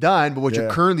what you've done, but what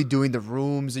you're currently doing, the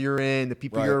rooms that you're in, the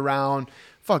people you're around.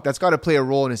 Fuck, that's got to play a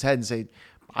role in his head and say,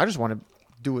 I just want to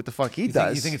do what the fuck he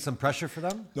does. You think it's some pressure for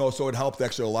them? No, so it helped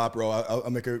actually a lot, bro. I'll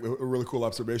make a really cool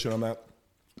observation on that.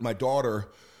 My daughter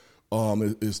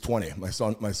is 20. My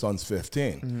son's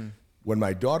 15. Mm-hmm. When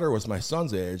my daughter was my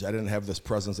son's age, I didn't have this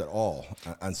presence at all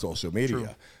on social media. True.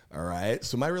 All right.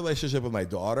 So my relationship with my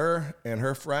daughter and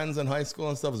her friends in high school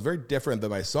and stuff is very different than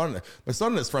my son. My son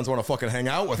and his friends want to fucking hang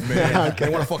out with me. They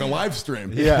want to fucking live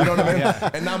stream. Yeah. You know what I mean? Yeah.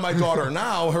 And now my daughter,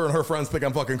 her and her friends think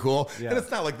I'm fucking cool. Yeah. And it's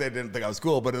not like they didn't think I was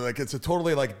cool, but it's a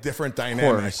totally like different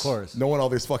dynamic. Of course. Knowing all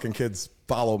these fucking kids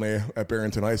follow me at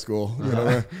Barrington High School. You know what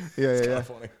I mean? It's kind of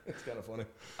funny. It's kind of funny.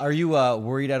 Are you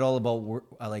worried at all about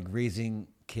like raising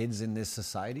kids in this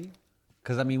society?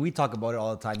 Because I mean, we talk about it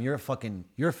all the time. You're a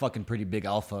fucking pretty big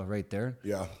alpha right there.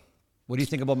 Yeah. What do you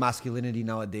think about masculinity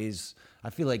nowadays?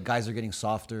 I feel like guys are getting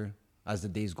softer as the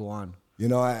days go on. You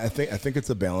know, I think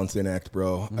it's a balancing act,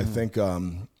 bro.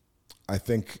 Mm-hmm. I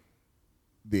think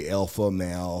the alpha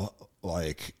male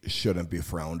like shouldn't be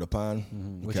frowned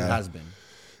upon, which it has been,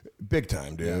 big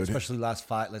time, dude. Yeah, especially last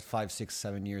 5, 6,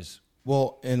 7 years.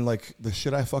 Well, and like the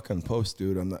shit I fucking post,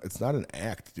 dude, it's not an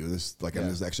act, dude. This I'm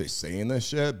just actually saying this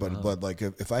shit. But like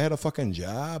if I had a fucking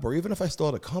job, or even if I still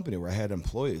had a company where I had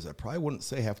employees, I probably wouldn't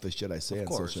say half the shit I say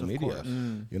on social media.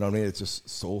 You know what I mean? It's just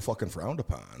so fucking frowned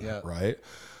upon, right?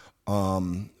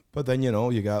 But then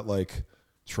you got like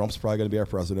Trump's probably going to be our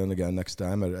president again next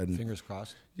time. And fingers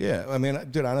crossed. Yeah, I mean,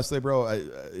 dude, honestly, bro,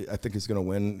 I think he's going to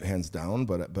win hands down.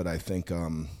 But I think.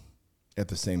 At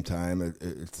the same time,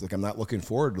 it's like I'm not looking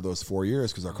forward to those 4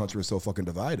 years because our country is so fucking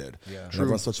divided. Yeah, and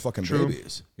everyone's such fucking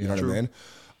babies. You know what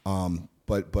I mean?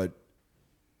 But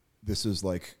this is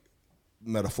like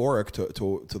metaphoric to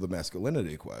the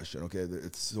masculinity question. Okay,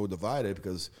 it's so divided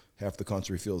because half the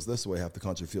country feels this way, half the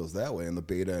country feels that way, and the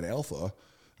beta and alpha,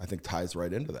 I think, ties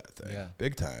right into that thing,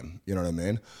 big time. You know what I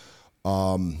mean?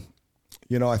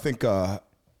 I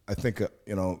think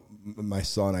my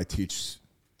son, I teach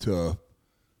to.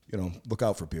 Look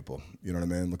out for people. You know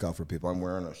what I mean? Look out for people. I'm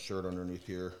wearing a shirt underneath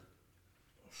here.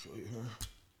 I'll show you here.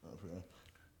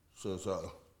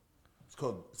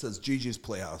 It says Gigi's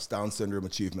Playhouse, Down Syndrome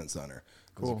Achievement Center.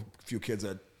 Cool. There's a few kids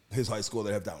at his high school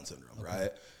that have Down syndrome,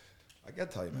 right? I got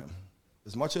to tell you, man,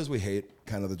 as much as we hate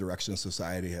kind of the direction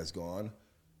society has gone,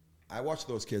 I watched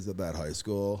those kids at that high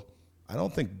school. I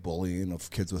don't think bullying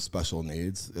of kids with special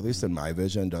needs, at least in my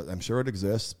vision, I'm sure it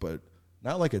exists, but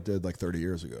not like it did like 30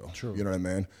 years ago. True. You know what I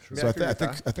mean? True. So I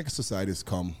think society's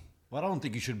come. Well, I don't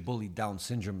think you should bully Down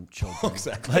syndrome children.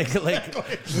 Exactly.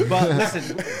 But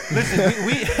listen.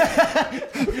 We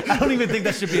I don't even think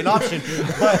that should be an option.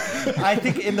 But I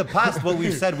think in the past, what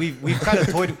we've said, we've kind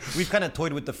of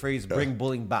toyed with the phrase "bring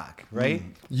bullying back," right?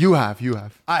 You have.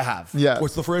 I have. Yeah.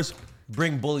 What's the phrase?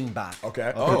 Bring bullying back.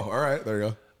 Okay. Oh, all right. There you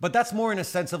go. But that's more in a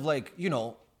sense of like,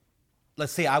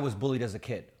 let's say I was bullied as a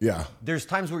kid. Yeah. There's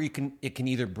times where it can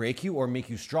either break you or make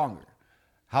you stronger.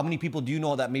 How many people do you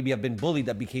know that maybe have been bullied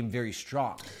that became very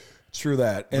strong? True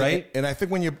that. Right? And I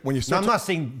think when you start now, I'm not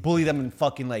saying bully them and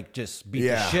fucking like just beat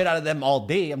the shit out of them all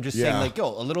day. I'm just saying like, a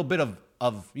little bit of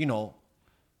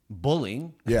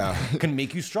bullying can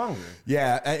make you stronger.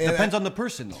 Yeah. Depends on the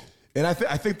person though. And I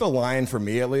think the line for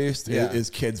me, at least, is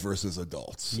kids versus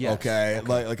adults. Yes. Okay?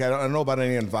 Like I don't know about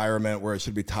any environment where it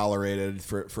should be tolerated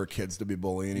for kids to be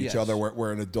bullying each other,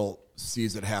 where an adult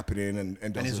sees it happening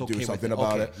and doesn't do something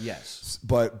about it. Yes.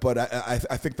 But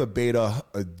I think the beta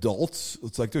adults,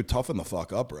 it's like, dude, toughen the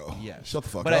fuck up, bro. Yeah. Shut the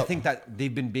fuck up. But I think that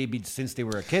they've been babied since they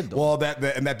were a kid, though. Well,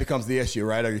 that becomes the issue,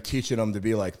 right? Are you teaching them to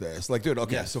be like this? Like, dude,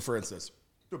 okay, so for instance.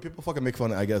 People fucking make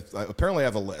fun of, I guess. Apparently I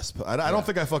have a lisp. I don't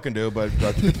think I fucking do, but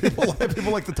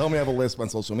people like to tell me I have a lisp on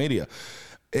social media.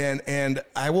 And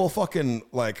I will fucking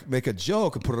like make a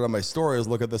joke and put it on my stories.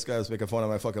 Look at this guy who's making fun of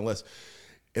my fucking lisp.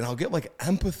 And I'll get like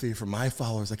empathy from my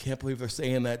followers. I can't believe they're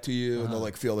saying that to you. And they'll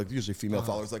like feel like, usually female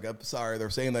followers, like, I'm sorry, they're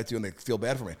saying that to you, and they feel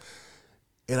bad for me.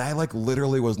 And I like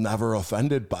literally was never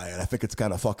offended by it. I think it's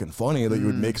kind of fucking funny that you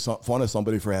would make fun of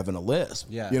somebody for having a lisp.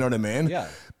 Yeah. You know what I mean? Yeah.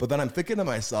 But then I'm thinking to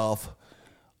myself,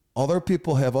 other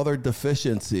people have other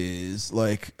deficiencies.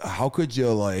 Like, how could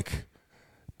you like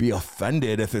be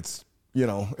offended if it's,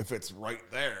 if it's right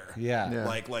there? Yeah.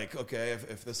 Like, okay,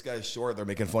 if this guy's short, they're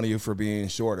making fun of you for being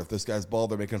short. If this guy's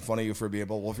bald, they're making fun of you for being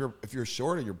bald. Well, if you're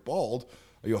short and you're bald,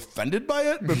 Are you offended by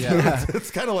it? But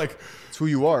it's kind of like It's who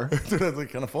you are. it's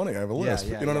like kind of funny. I have a list.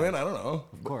 You know what I mean? I don't know.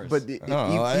 Of course. But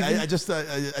I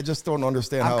just don't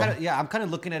understand how. I'm kind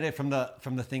of looking at it from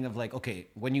the thing of like, okay,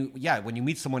 when you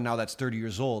meet someone now that's 30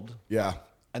 years old,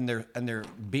 and they're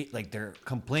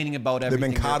complaining about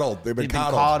everything. They've been coddled. They've been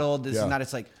coddled. This and that.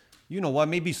 It's like, you know what?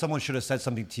 Maybe someone should have said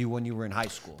something to you when you were in high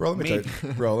school. Bro, let me tell you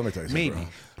something. Maybe. Bro.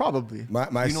 Probably. You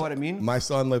know what I mean? My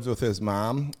son lives with his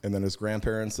mom, and then his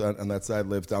grandparents on that side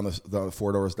lived down the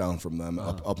 4 doors down from them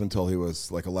up until he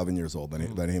was like 11 years old.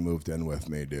 Then he moved in with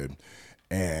me, dude.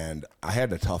 And I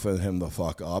had to toughen him the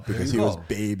fuck up because he was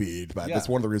babied. That's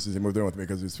one of the reasons he moved in with me,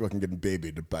 because he was fucking getting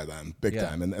babied by them big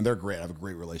time. And they're great. I have a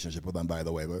great relationship with them, by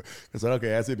the way. But I said,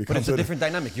 okay, as he becomes, but it's a different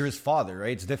dynamic. You're his father,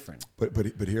 right? It's different.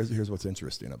 But here's what's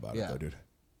interesting about it, though, dude.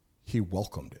 He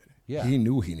welcomed it. Yeah. He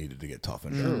knew he needed to get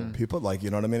toughened. People, like, you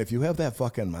know what I mean? If you have that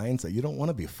fucking mindset, you don't want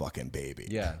to be fucking baby.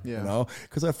 Yeah. You know?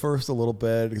 Because at first, a little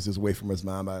bit, because he was away from his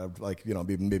mom, I'd like, you know,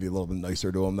 be maybe a little bit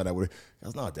nicer to him than I would. I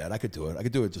was, no, Dad, I could do it. I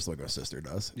could do it just like my sister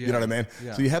does. You know what I mean?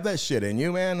 Yeah. So you have that shit in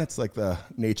you, man. It's like the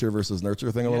nature versus nurture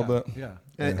thing a little bit. Yeah.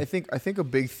 And I think a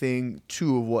big thing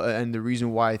too, and the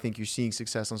reason why I think you're seeing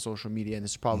success on social media, and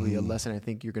this is probably a lesson I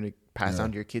think you're going to pass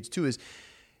down to your kids too, is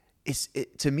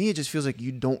to me, it just feels like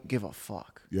you don't give a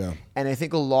fuck. Yeah. And I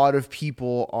think a lot of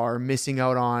people are missing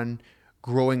out on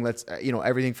growing,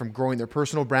 everything from growing their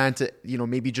personal brand to,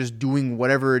 maybe just doing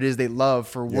whatever it is they love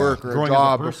for work or growing a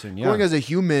job. as a person, growing as a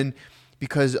human,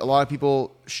 because a lot of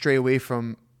people stray away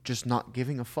from just not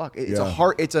giving a fuck. They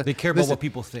care about what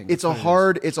people think. It's a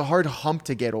hard hump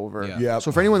to get over. Yeah.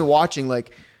 So for anyone watching,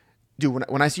 like, dude,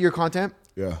 when I see your content,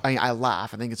 I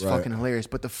laugh. I think it's fucking hilarious.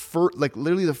 But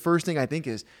literally the first thing I think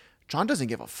is, John doesn't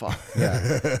give a fuck.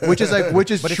 Which is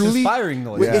but truly it's inspiring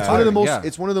though.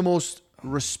 It's one of the most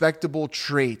respectable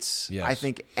traits I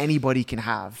think anybody can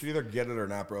have. You either get it or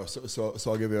not, bro. So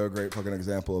I'll give you a great fucking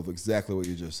example of exactly what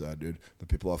you just said, dude. The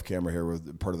people off camera here were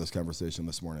part of this conversation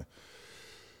this morning.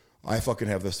 I fucking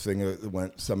have this thing that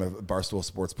went, some of Barstool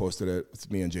Sports posted it.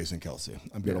 It's me and Jason Kelsey.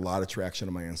 I'm getting a lot of traction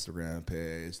on my Instagram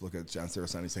page. Look at John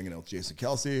Sarasani's hanging out with Jason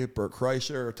Kelsey, Bert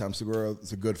Kreischer, Tom Segura.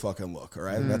 It's a good fucking look, all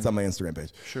right? And that's on my Instagram page.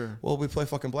 Sure. Well, we play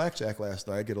fucking blackjack last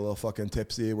night, get a little fucking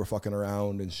tipsy. We're fucking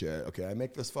around and shit. Okay, I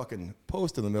make this fucking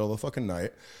post in the middle of the fucking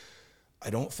night. I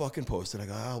don't fucking post it. I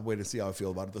go, I'll wait and see how I feel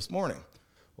about it this morning.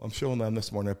 Well, I'm showing them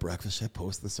this morning at breakfast. Should I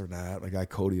post this or not? My guy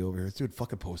Cody over here, dude,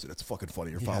 fucking post it. It's fucking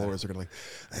funny. Your followers are gonna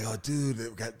I go, dude, they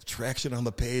got traction on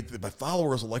the page. My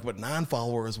followers will like what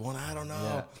non-followers want. I don't know.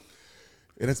 Yeah.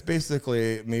 And it's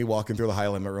basically me walking through the high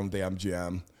limit room, the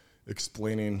MGM,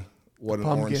 explaining what an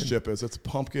orange chip is. It's a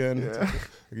pumpkin. Yeah.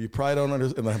 You probably don't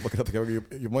understand. And then I'm looking at the camera.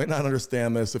 You might not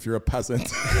understand this if you're a peasant.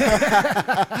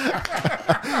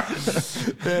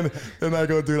 and I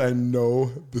go, dude, I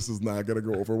know this is not going to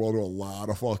go over well to a lot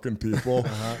of fucking people.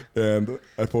 And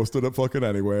I posted it fucking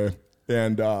anyway.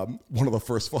 And one of the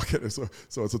first fucking, so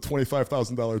it's a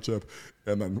 $25,000 chip.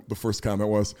 And then the first comment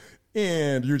was,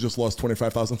 and you just lost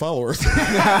 25,000 followers. But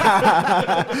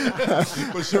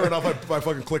sure enough, I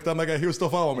fucking clicked on that guy. He was still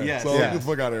following me. Get the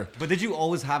fuck out of here. But did you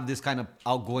always have this kind of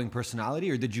outgoing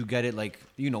personality, or did you get it like,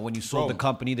 when you sold the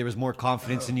company, there was more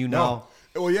confidence in you now?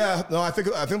 Well, yeah, no, I think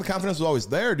the confidence was always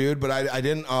there, dude. But I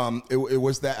didn't. It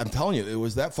was that, I'm telling you, it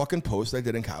was that fucking post I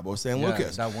did in Cabo San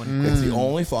Lucas. That one. It's the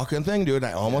only fucking thing, dude.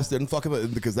 I almost didn't fucking,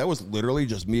 because that was literally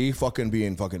just me fucking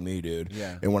being fucking me, dude.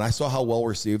 Yeah. And when I saw how well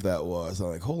received that was,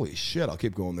 I'm like, holy shit, I'll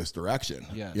keep going this direction.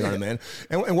 Yeah. You know what I mean?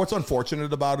 And what's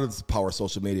unfortunate about it is the power of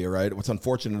social media, right? What's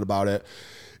unfortunate about it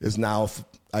is now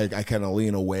I kind of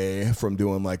lean away from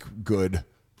doing like good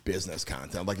business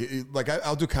content. Like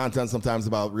I'll do content sometimes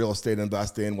about real estate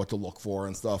investing, what to look for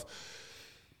and stuff.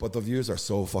 But the views are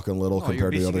so fucking little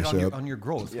compared to the other shit. On your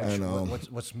growth. I know.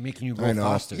 What's making you grow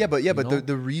faster? Yeah, but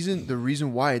the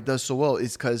reason why it does so well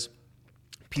is because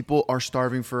people are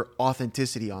starving for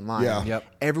authenticity online. Yeah. Yep.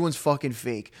 Everyone's fucking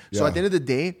fake. So at the end of the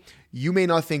day, you may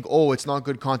not think, oh, it's not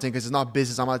good content because it's not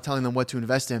business. I'm not telling them what to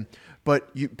invest in. But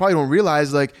you probably don't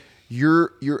realize, like,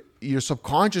 you're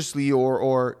subconsciously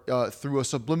or through a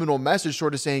subliminal message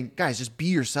sort of saying, guys, just be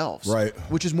yourselves. Right.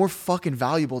 Which is more fucking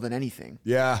valuable than anything.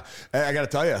 Yeah. I got to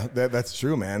tell you, that's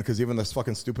true, man. Because even this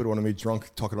fucking stupid one of me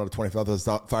drunk talking about a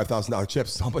 $25,000 chip,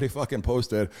 somebody fucking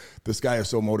posted, this guy is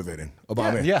so motivating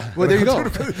about me. Yeah. Well, there you go.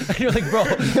 You're like, bro,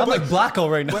 I'm like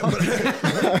blackout right now. But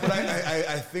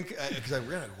I think, because I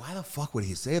realized, why the fuck would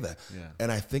he say that? Yeah.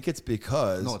 And I think it's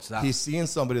because he's seeing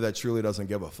somebody that truly doesn't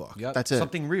give a fuck. Yep. That's it.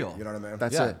 Something real. You know what I mean?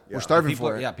 That's it. Yeah. We're starving people,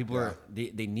 for it. Yeah, people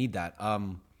they need that.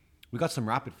 We got some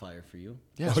rapid fire for you.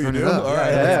 Yeah, let's run run it it up. All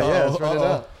right. Yeah, let's run it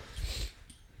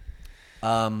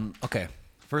up. Okay.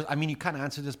 First, I mean, you kind of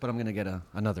answered this, but I'm going to get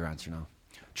another answer now.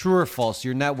 True or false?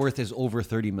 Your net worth is over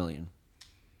 30 million.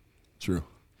 True.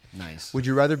 Nice. Would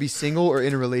you rather be single or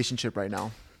in a relationship right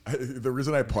now? The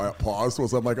reason I paused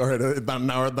was I'm like, all right, about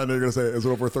an hour, then you're going to say, is it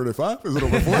over 35? Is it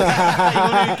over 40? You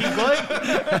want me to keep going?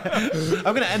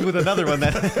 I'm going to end with another one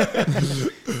then.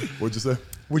 What'd you say?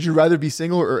 Would you rather be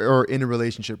single or in a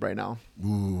relationship right now?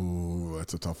 Ooh,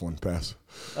 that's a tough one. Pass.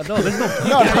 No, there's no.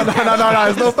 No.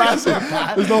 There's no passing.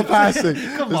 There's no passing.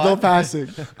 There's no passing.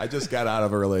 I just got out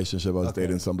of a relationship. I was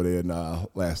dating somebody in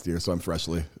last year, so I'm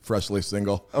freshly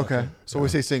single. Okay, so we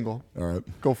say single. All right.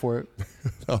 Go for it.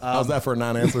 How's that for a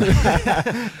non-answer?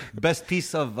 Best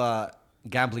piece of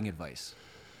gambling advice.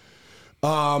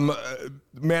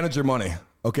 Manage your money.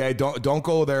 Okay, don't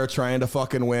go there trying to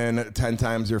fucking win 10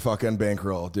 times your fucking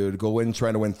bankroll, dude. Go in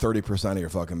trying to win 30% of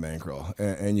your fucking bankroll,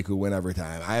 and you could win every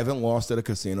time. I haven't lost at a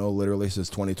casino literally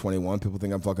since 2021. People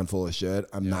think I'm fucking full of shit.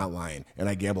 I'm not lying, and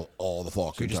I gamble all the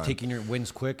fucking So you're just time. taking your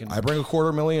wins quick, and I bring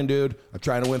 $250,000, dude. I'm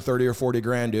trying to win 30 or 40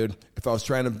 grand, dude. If I was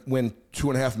trying to win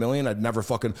 $2.5 million, I'd never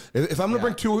fucking. If I'm gonna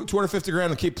bring 250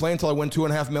 grand and keep playing until I win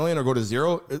 $2.5 million or go to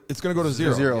zero, it's gonna go to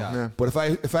zero. Yeah. But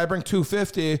if I bring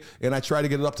 250 and I try to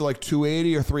get it up to like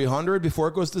 280 or 300 before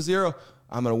it goes to zero,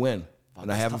 I'm gonna win.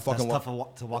 And I haven't fucking. That's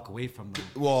tough to walk away from them.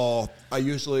 Well, I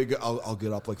usually I'll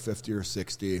get up like 50 or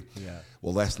 60. Yeah.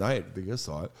 Well, last night, you guys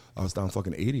saw it. I was down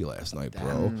fucking 80 last night,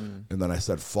 bro. And then I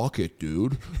said, "Fuck it,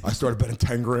 dude." I started betting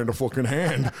 10 grand a fucking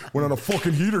hand. Went on a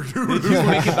fucking heater, dude.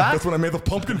 That's when I made the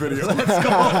pumpkin video. Let's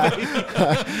go,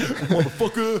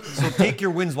 motherfucker. So take your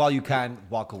wins while you can.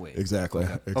 Walk away. Exactly.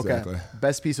 Okay.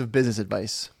 Best piece of business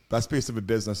advice. Best piece of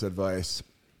business advice.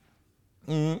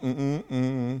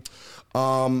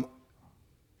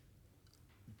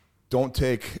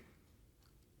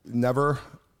 Never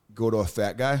go to a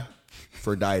fat guy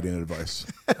for dieting advice,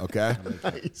 okay?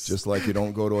 Nice. Just like you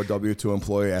don't go to a W-2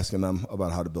 employee asking them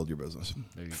about how to build your business.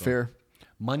 There you go. Fair.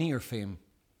 Money or fame?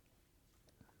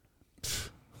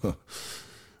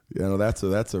 You know, that's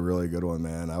a really good one,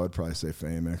 man. I would probably say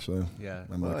fame, actually. Yeah.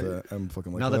 I'm like that. I'm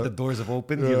fucking like Now that. that the doors have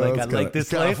opened, you're like, I like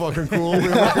this life. Fucking cool.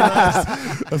 Dude.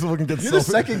 That's what we can get. You're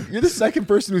the second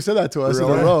person who said that to us in a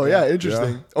Really? row. Yeah,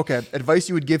 interesting. Yeah. Okay, advice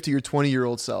you would give to your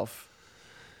 20-year-old self.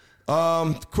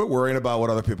 Quit worrying about what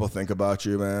other people think about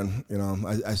you, man. You know,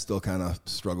 I still kind of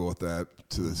struggle with that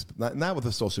to this. Not with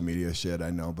the social media shit, I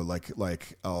know, but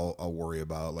like I'll worry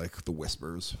about like the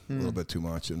whispers a little bit too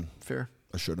much, and Fair.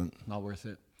 I shouldn't. Not worth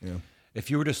it. Yeah.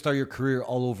 If you were to start your career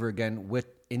all over again, what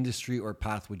industry or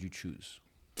path would you choose?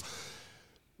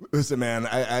 Listen, man,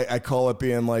 I call it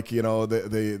being like, you know, I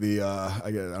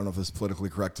don't know if it's politically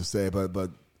correct to say, but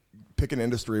pick an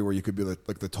industry where you could be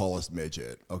like the tallest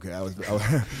midget. Okay, I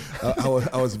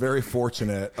was very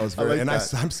fortunate. I'm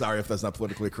sorry if that's not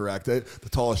politically correct. The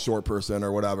tallest short person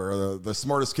or whatever, or the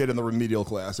smartest kid in the remedial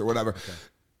class or whatever. Okay.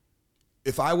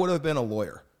 If I would have been a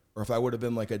lawyer, or if I would have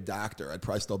been like a doctor, I'd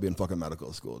probably still be in fucking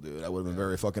medical school, dude. I would have been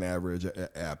very fucking average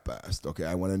at best. Okay,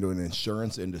 I went into an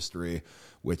insurance industry,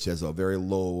 which has a very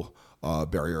low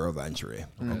barrier of entry.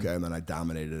 Okay, and then I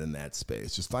dominated in that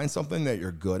space. Just find something that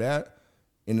you're good at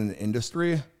in an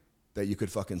industry that you could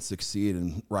fucking succeed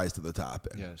and rise to the top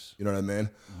in. Yes. You know what I mean?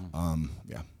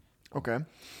 Yeah. Okay.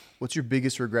 What's your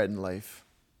biggest regret in life?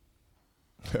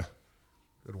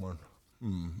 Good one.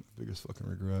 Biggest fucking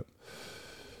regret.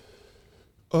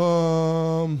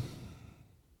 I'd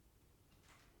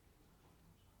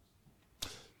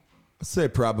say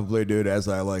probably, dude, as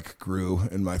I like grew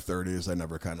in my 30s, I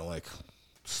never kind of like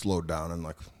slowed down and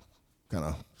like kind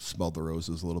of smelled the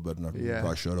roses a little bit, and I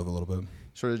probably should have a little bit.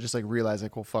 Sort of just like realize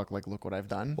like, well, fuck, like look what I've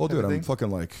done. Well, dude, I'm fucking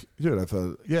like, dude,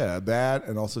 that,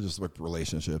 and also just like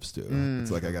relationships too. It's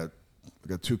like I got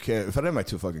 2 kids. If I didn't have my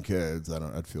 2 fucking kids,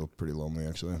 I'd feel pretty lonely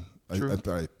actually. I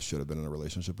probably should have been in a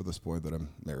relationship at this point, that I'm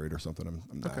married or something. I'm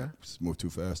not. Okay. Just moved too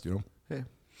fast, you know? Hey,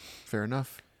 fair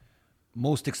enough.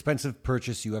 Most expensive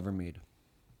purchase you ever made?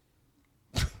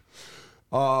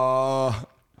 I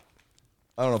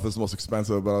don't know if it's the most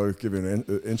expensive, but I'll give you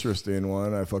an interesting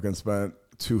one. I fucking spent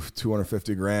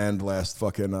 $250,000 last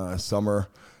fucking summer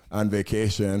on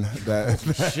vacation.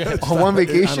 On one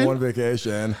vacation? On one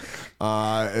vacation.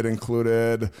 It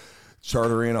included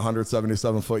chartering a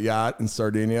 177-foot yacht in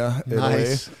Sardinia, Italy.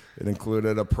 Nice. It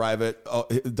included a private,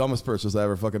 dumbest purchase I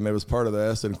ever fucking made was part of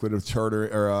this. It included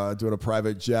doing a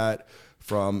private jet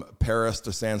from Paris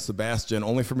to San Sebastian,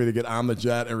 only for me to get on the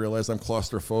jet and realize I'm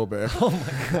claustrophobic. Oh my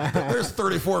God. There's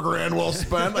 $34,000 well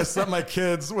spent. I sent my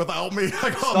kids without me.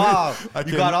 Stop.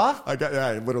 You got off? I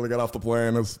literally got off the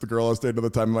plane. It was the girl I stayed to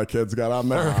the time my kids got on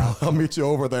there. I'll meet you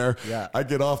over there. Yeah. I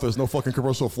get off. There's no fucking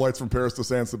commercial flights from Paris to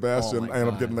San Sebastian. Oh I end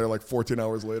up getting there like 14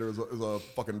 hours later. It was a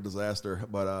fucking disaster.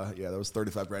 But that was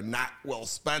 $35,000. Not well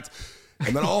spent.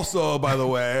 And then also, by the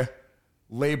way,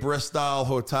 Le Bristol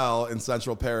Hotel in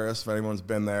Central Paris. If anyone's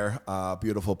been there,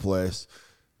 beautiful place.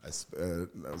 That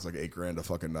was like $8,000 a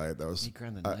fucking night. That was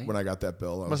 $8,000 a night? When I got that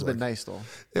bill. Must have been nice though.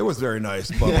 It was very nice,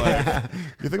 but like,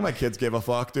 you think my kids gave a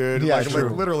fuck, dude? Yeah, like, true.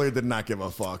 literally did not give a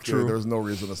fuck. True. Dude. There was no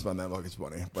reason to spend that much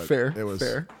money. But Fair. It was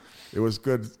fair. It was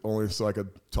good only so I could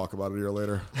talk about it a year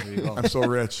later. There you go. I'm so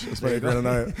rich. I spent $8,000 a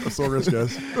night. I'm so rich,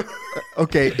 guys.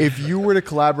 Okay, if you were to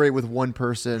collaborate with one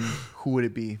person, who would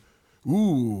it be?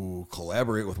 Ooh,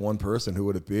 collaborate with one person. Who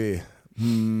would it be?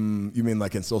 You mean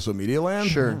like in social media land?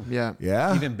 Sure. Yeah.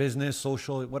 Yeah. Even business,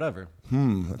 social, whatever.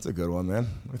 That's a good one, man.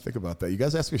 Let me think about that. You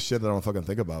guys ask me shit that I don't fucking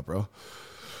think about, bro.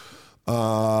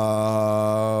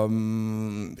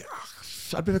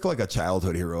 I'd pick like a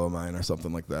childhood hero of mine or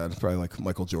something like that. Probably like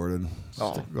Michael Jordan.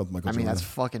 Oh, that's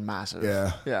fucking massive.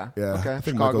 Yeah. Yeah. Yeah. Okay. I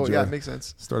think Chicago. Michael Yeah, Jordan. it makes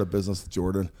sense. Start a business with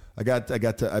Jordan. I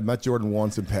met Jordan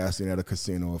once in passing at a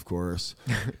casino, of course.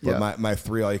 But Yeah. my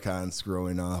three icons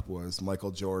growing up was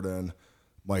Michael Jordan,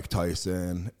 Mike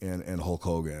Tyson, and Hulk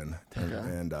Hogan.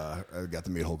 And I got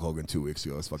to meet Hulk Hogan 2 weeks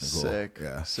ago. It was fucking cool. Sick.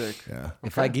 Yeah. Sick. Yeah.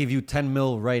 If I gave you 10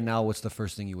 mil right now, what's the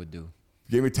first thing you would do?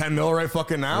 You gave me 10 mil right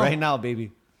fucking now? Right now,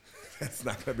 baby. It's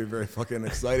not going to be very fucking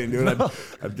exciting, dude.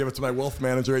 I'd give it to my wealth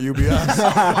manager at UBS.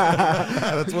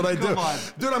 That's what I do.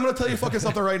 Dude, I'm going to tell you fucking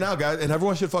something right now, guys, and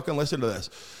everyone should fucking listen to this.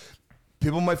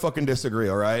 People might fucking disagree,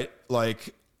 all right?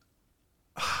 Like,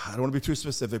 I don't want to be too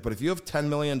specific, but if you have $10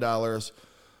 million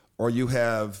or you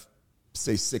have,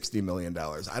 say, $60 million,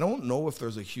 I don't know if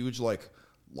there's a huge, like,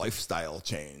 lifestyle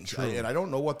change. And I don't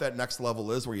know what that next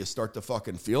level is where you start to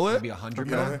fucking feel it. Maybe 100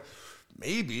 You know? million?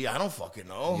 Maybe. I don't fucking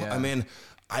know. Yeah. I mean,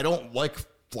 I don't like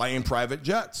flying private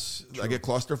jets. I get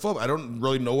claustrophobic. I don't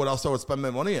really know what else I would spend my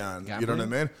money on. Gambling? You know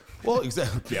what I mean? Well,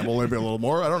 exactly. Gamble maybe a little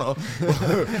more. I don't know.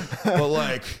 But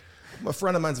like, a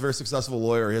friend of mine's a very successful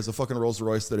lawyer. He has a fucking Rolls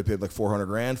Royce that he paid like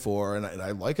 $400,000 for, and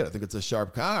I like it. I think it's a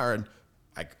sharp car, and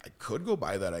I could go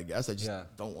buy that. I guess I just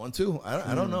don't want to.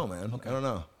 I don't know, man. Okay. I don't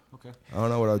know. Okay. I don't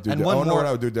know what I would do. I And don't know what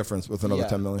I would do different with another Yeah.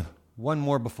 10 million. One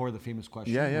more before the famous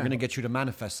question. Yeah, yeah. We're going to get you to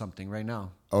manifest something right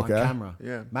now Okay. on camera.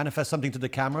 Yeah. Manifest something to the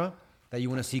camera that you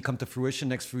want to see come to fruition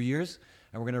next few years,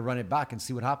 and we're going to run it back and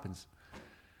see what happens.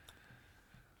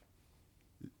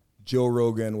 Joe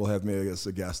Rogan will have me as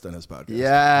a guest on his podcast.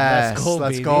 Yes. Let's go,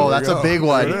 Let's baby. go. There That's we a go. big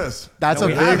one. There it is. That's a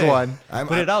And we have big it. one.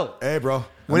 Put it out. Hey, bro.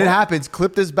 When it happens,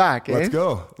 clip this back. Let's eh?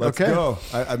 go. Let's Okay. go.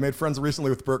 I made friends recently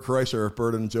with Bert Kreischer.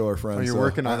 Bert and Joe are friends. Oh, you're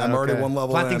working on that, I'm already okay. one level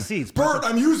Planting in. seeds. Bert,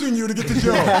 I'm using you to get to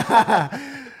Joe.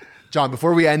 John,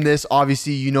 before we end this,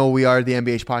 obviously, you know we are the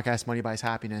MBH podcast, Money Buys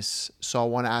Happiness. So I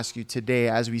want to ask you today,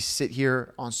 as we sit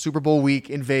here on Super Bowl week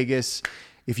in Vegas,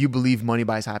 if you believe money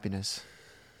buys happiness.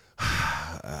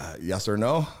 Yes or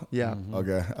no? Yeah.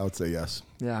 Okay, I would say yes.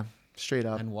 Yeah. Straight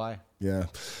up. And why? Yeah,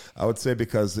 I would say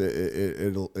because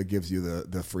it gives you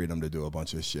the freedom to do a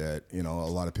bunch of shit. You know, a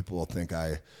lot of people will think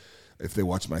if they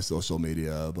watch my social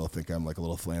media, they'll think I'm like a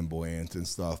little flamboyant and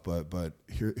stuff. But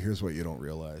here's what you don't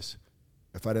realize.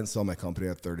 If I didn't sell my company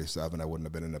at 37, I wouldn't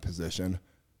have been in a position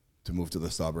to move to the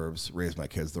suburbs, raise my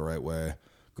kids the right way,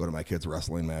 go to my kids'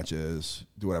 wrestling matches,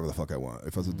 do whatever the fuck I want.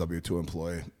 If I was a W-2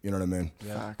 employee, you know what I mean?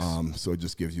 Yeah. So it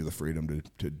just gives you the freedom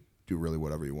to do really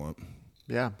whatever you want.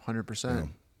 Yeah, 100%.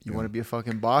 You want to be a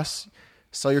fucking boss?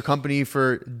 Sell your company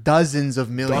for dozens of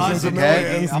millions. Dozens of okay?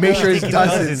 millions. Make sure it's Thinking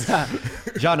dozens.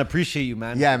 John, appreciate you,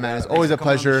 man. Yeah, man. It's always a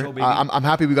Thanks for coming on pleasure. the show, baby. I'm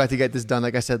happy we got to get this done.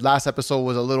 Like I said, last episode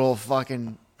was a little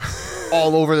fucking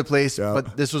all over the place, Yeah.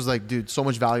 but this was like, dude, so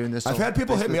much value in this. I've So had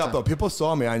people thanks hit for me the up time. though. People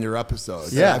saw me on your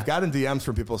episodes. Yeah. I've gotten DMs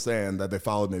from people saying that they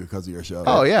followed me because of your show.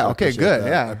 Oh yeah, I okay, appreciate good, that.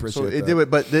 yeah. I appreciate so it that. did it,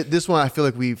 but this one I feel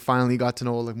like we finally got to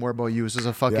know like more about you. This is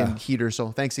a fucking Yeah. heater.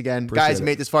 So thanks again, Appreciate guys. it.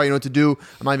 Made this far, you know what to do.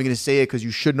 I'm not even gonna say it because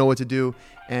you should know what to do.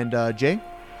 And Jay,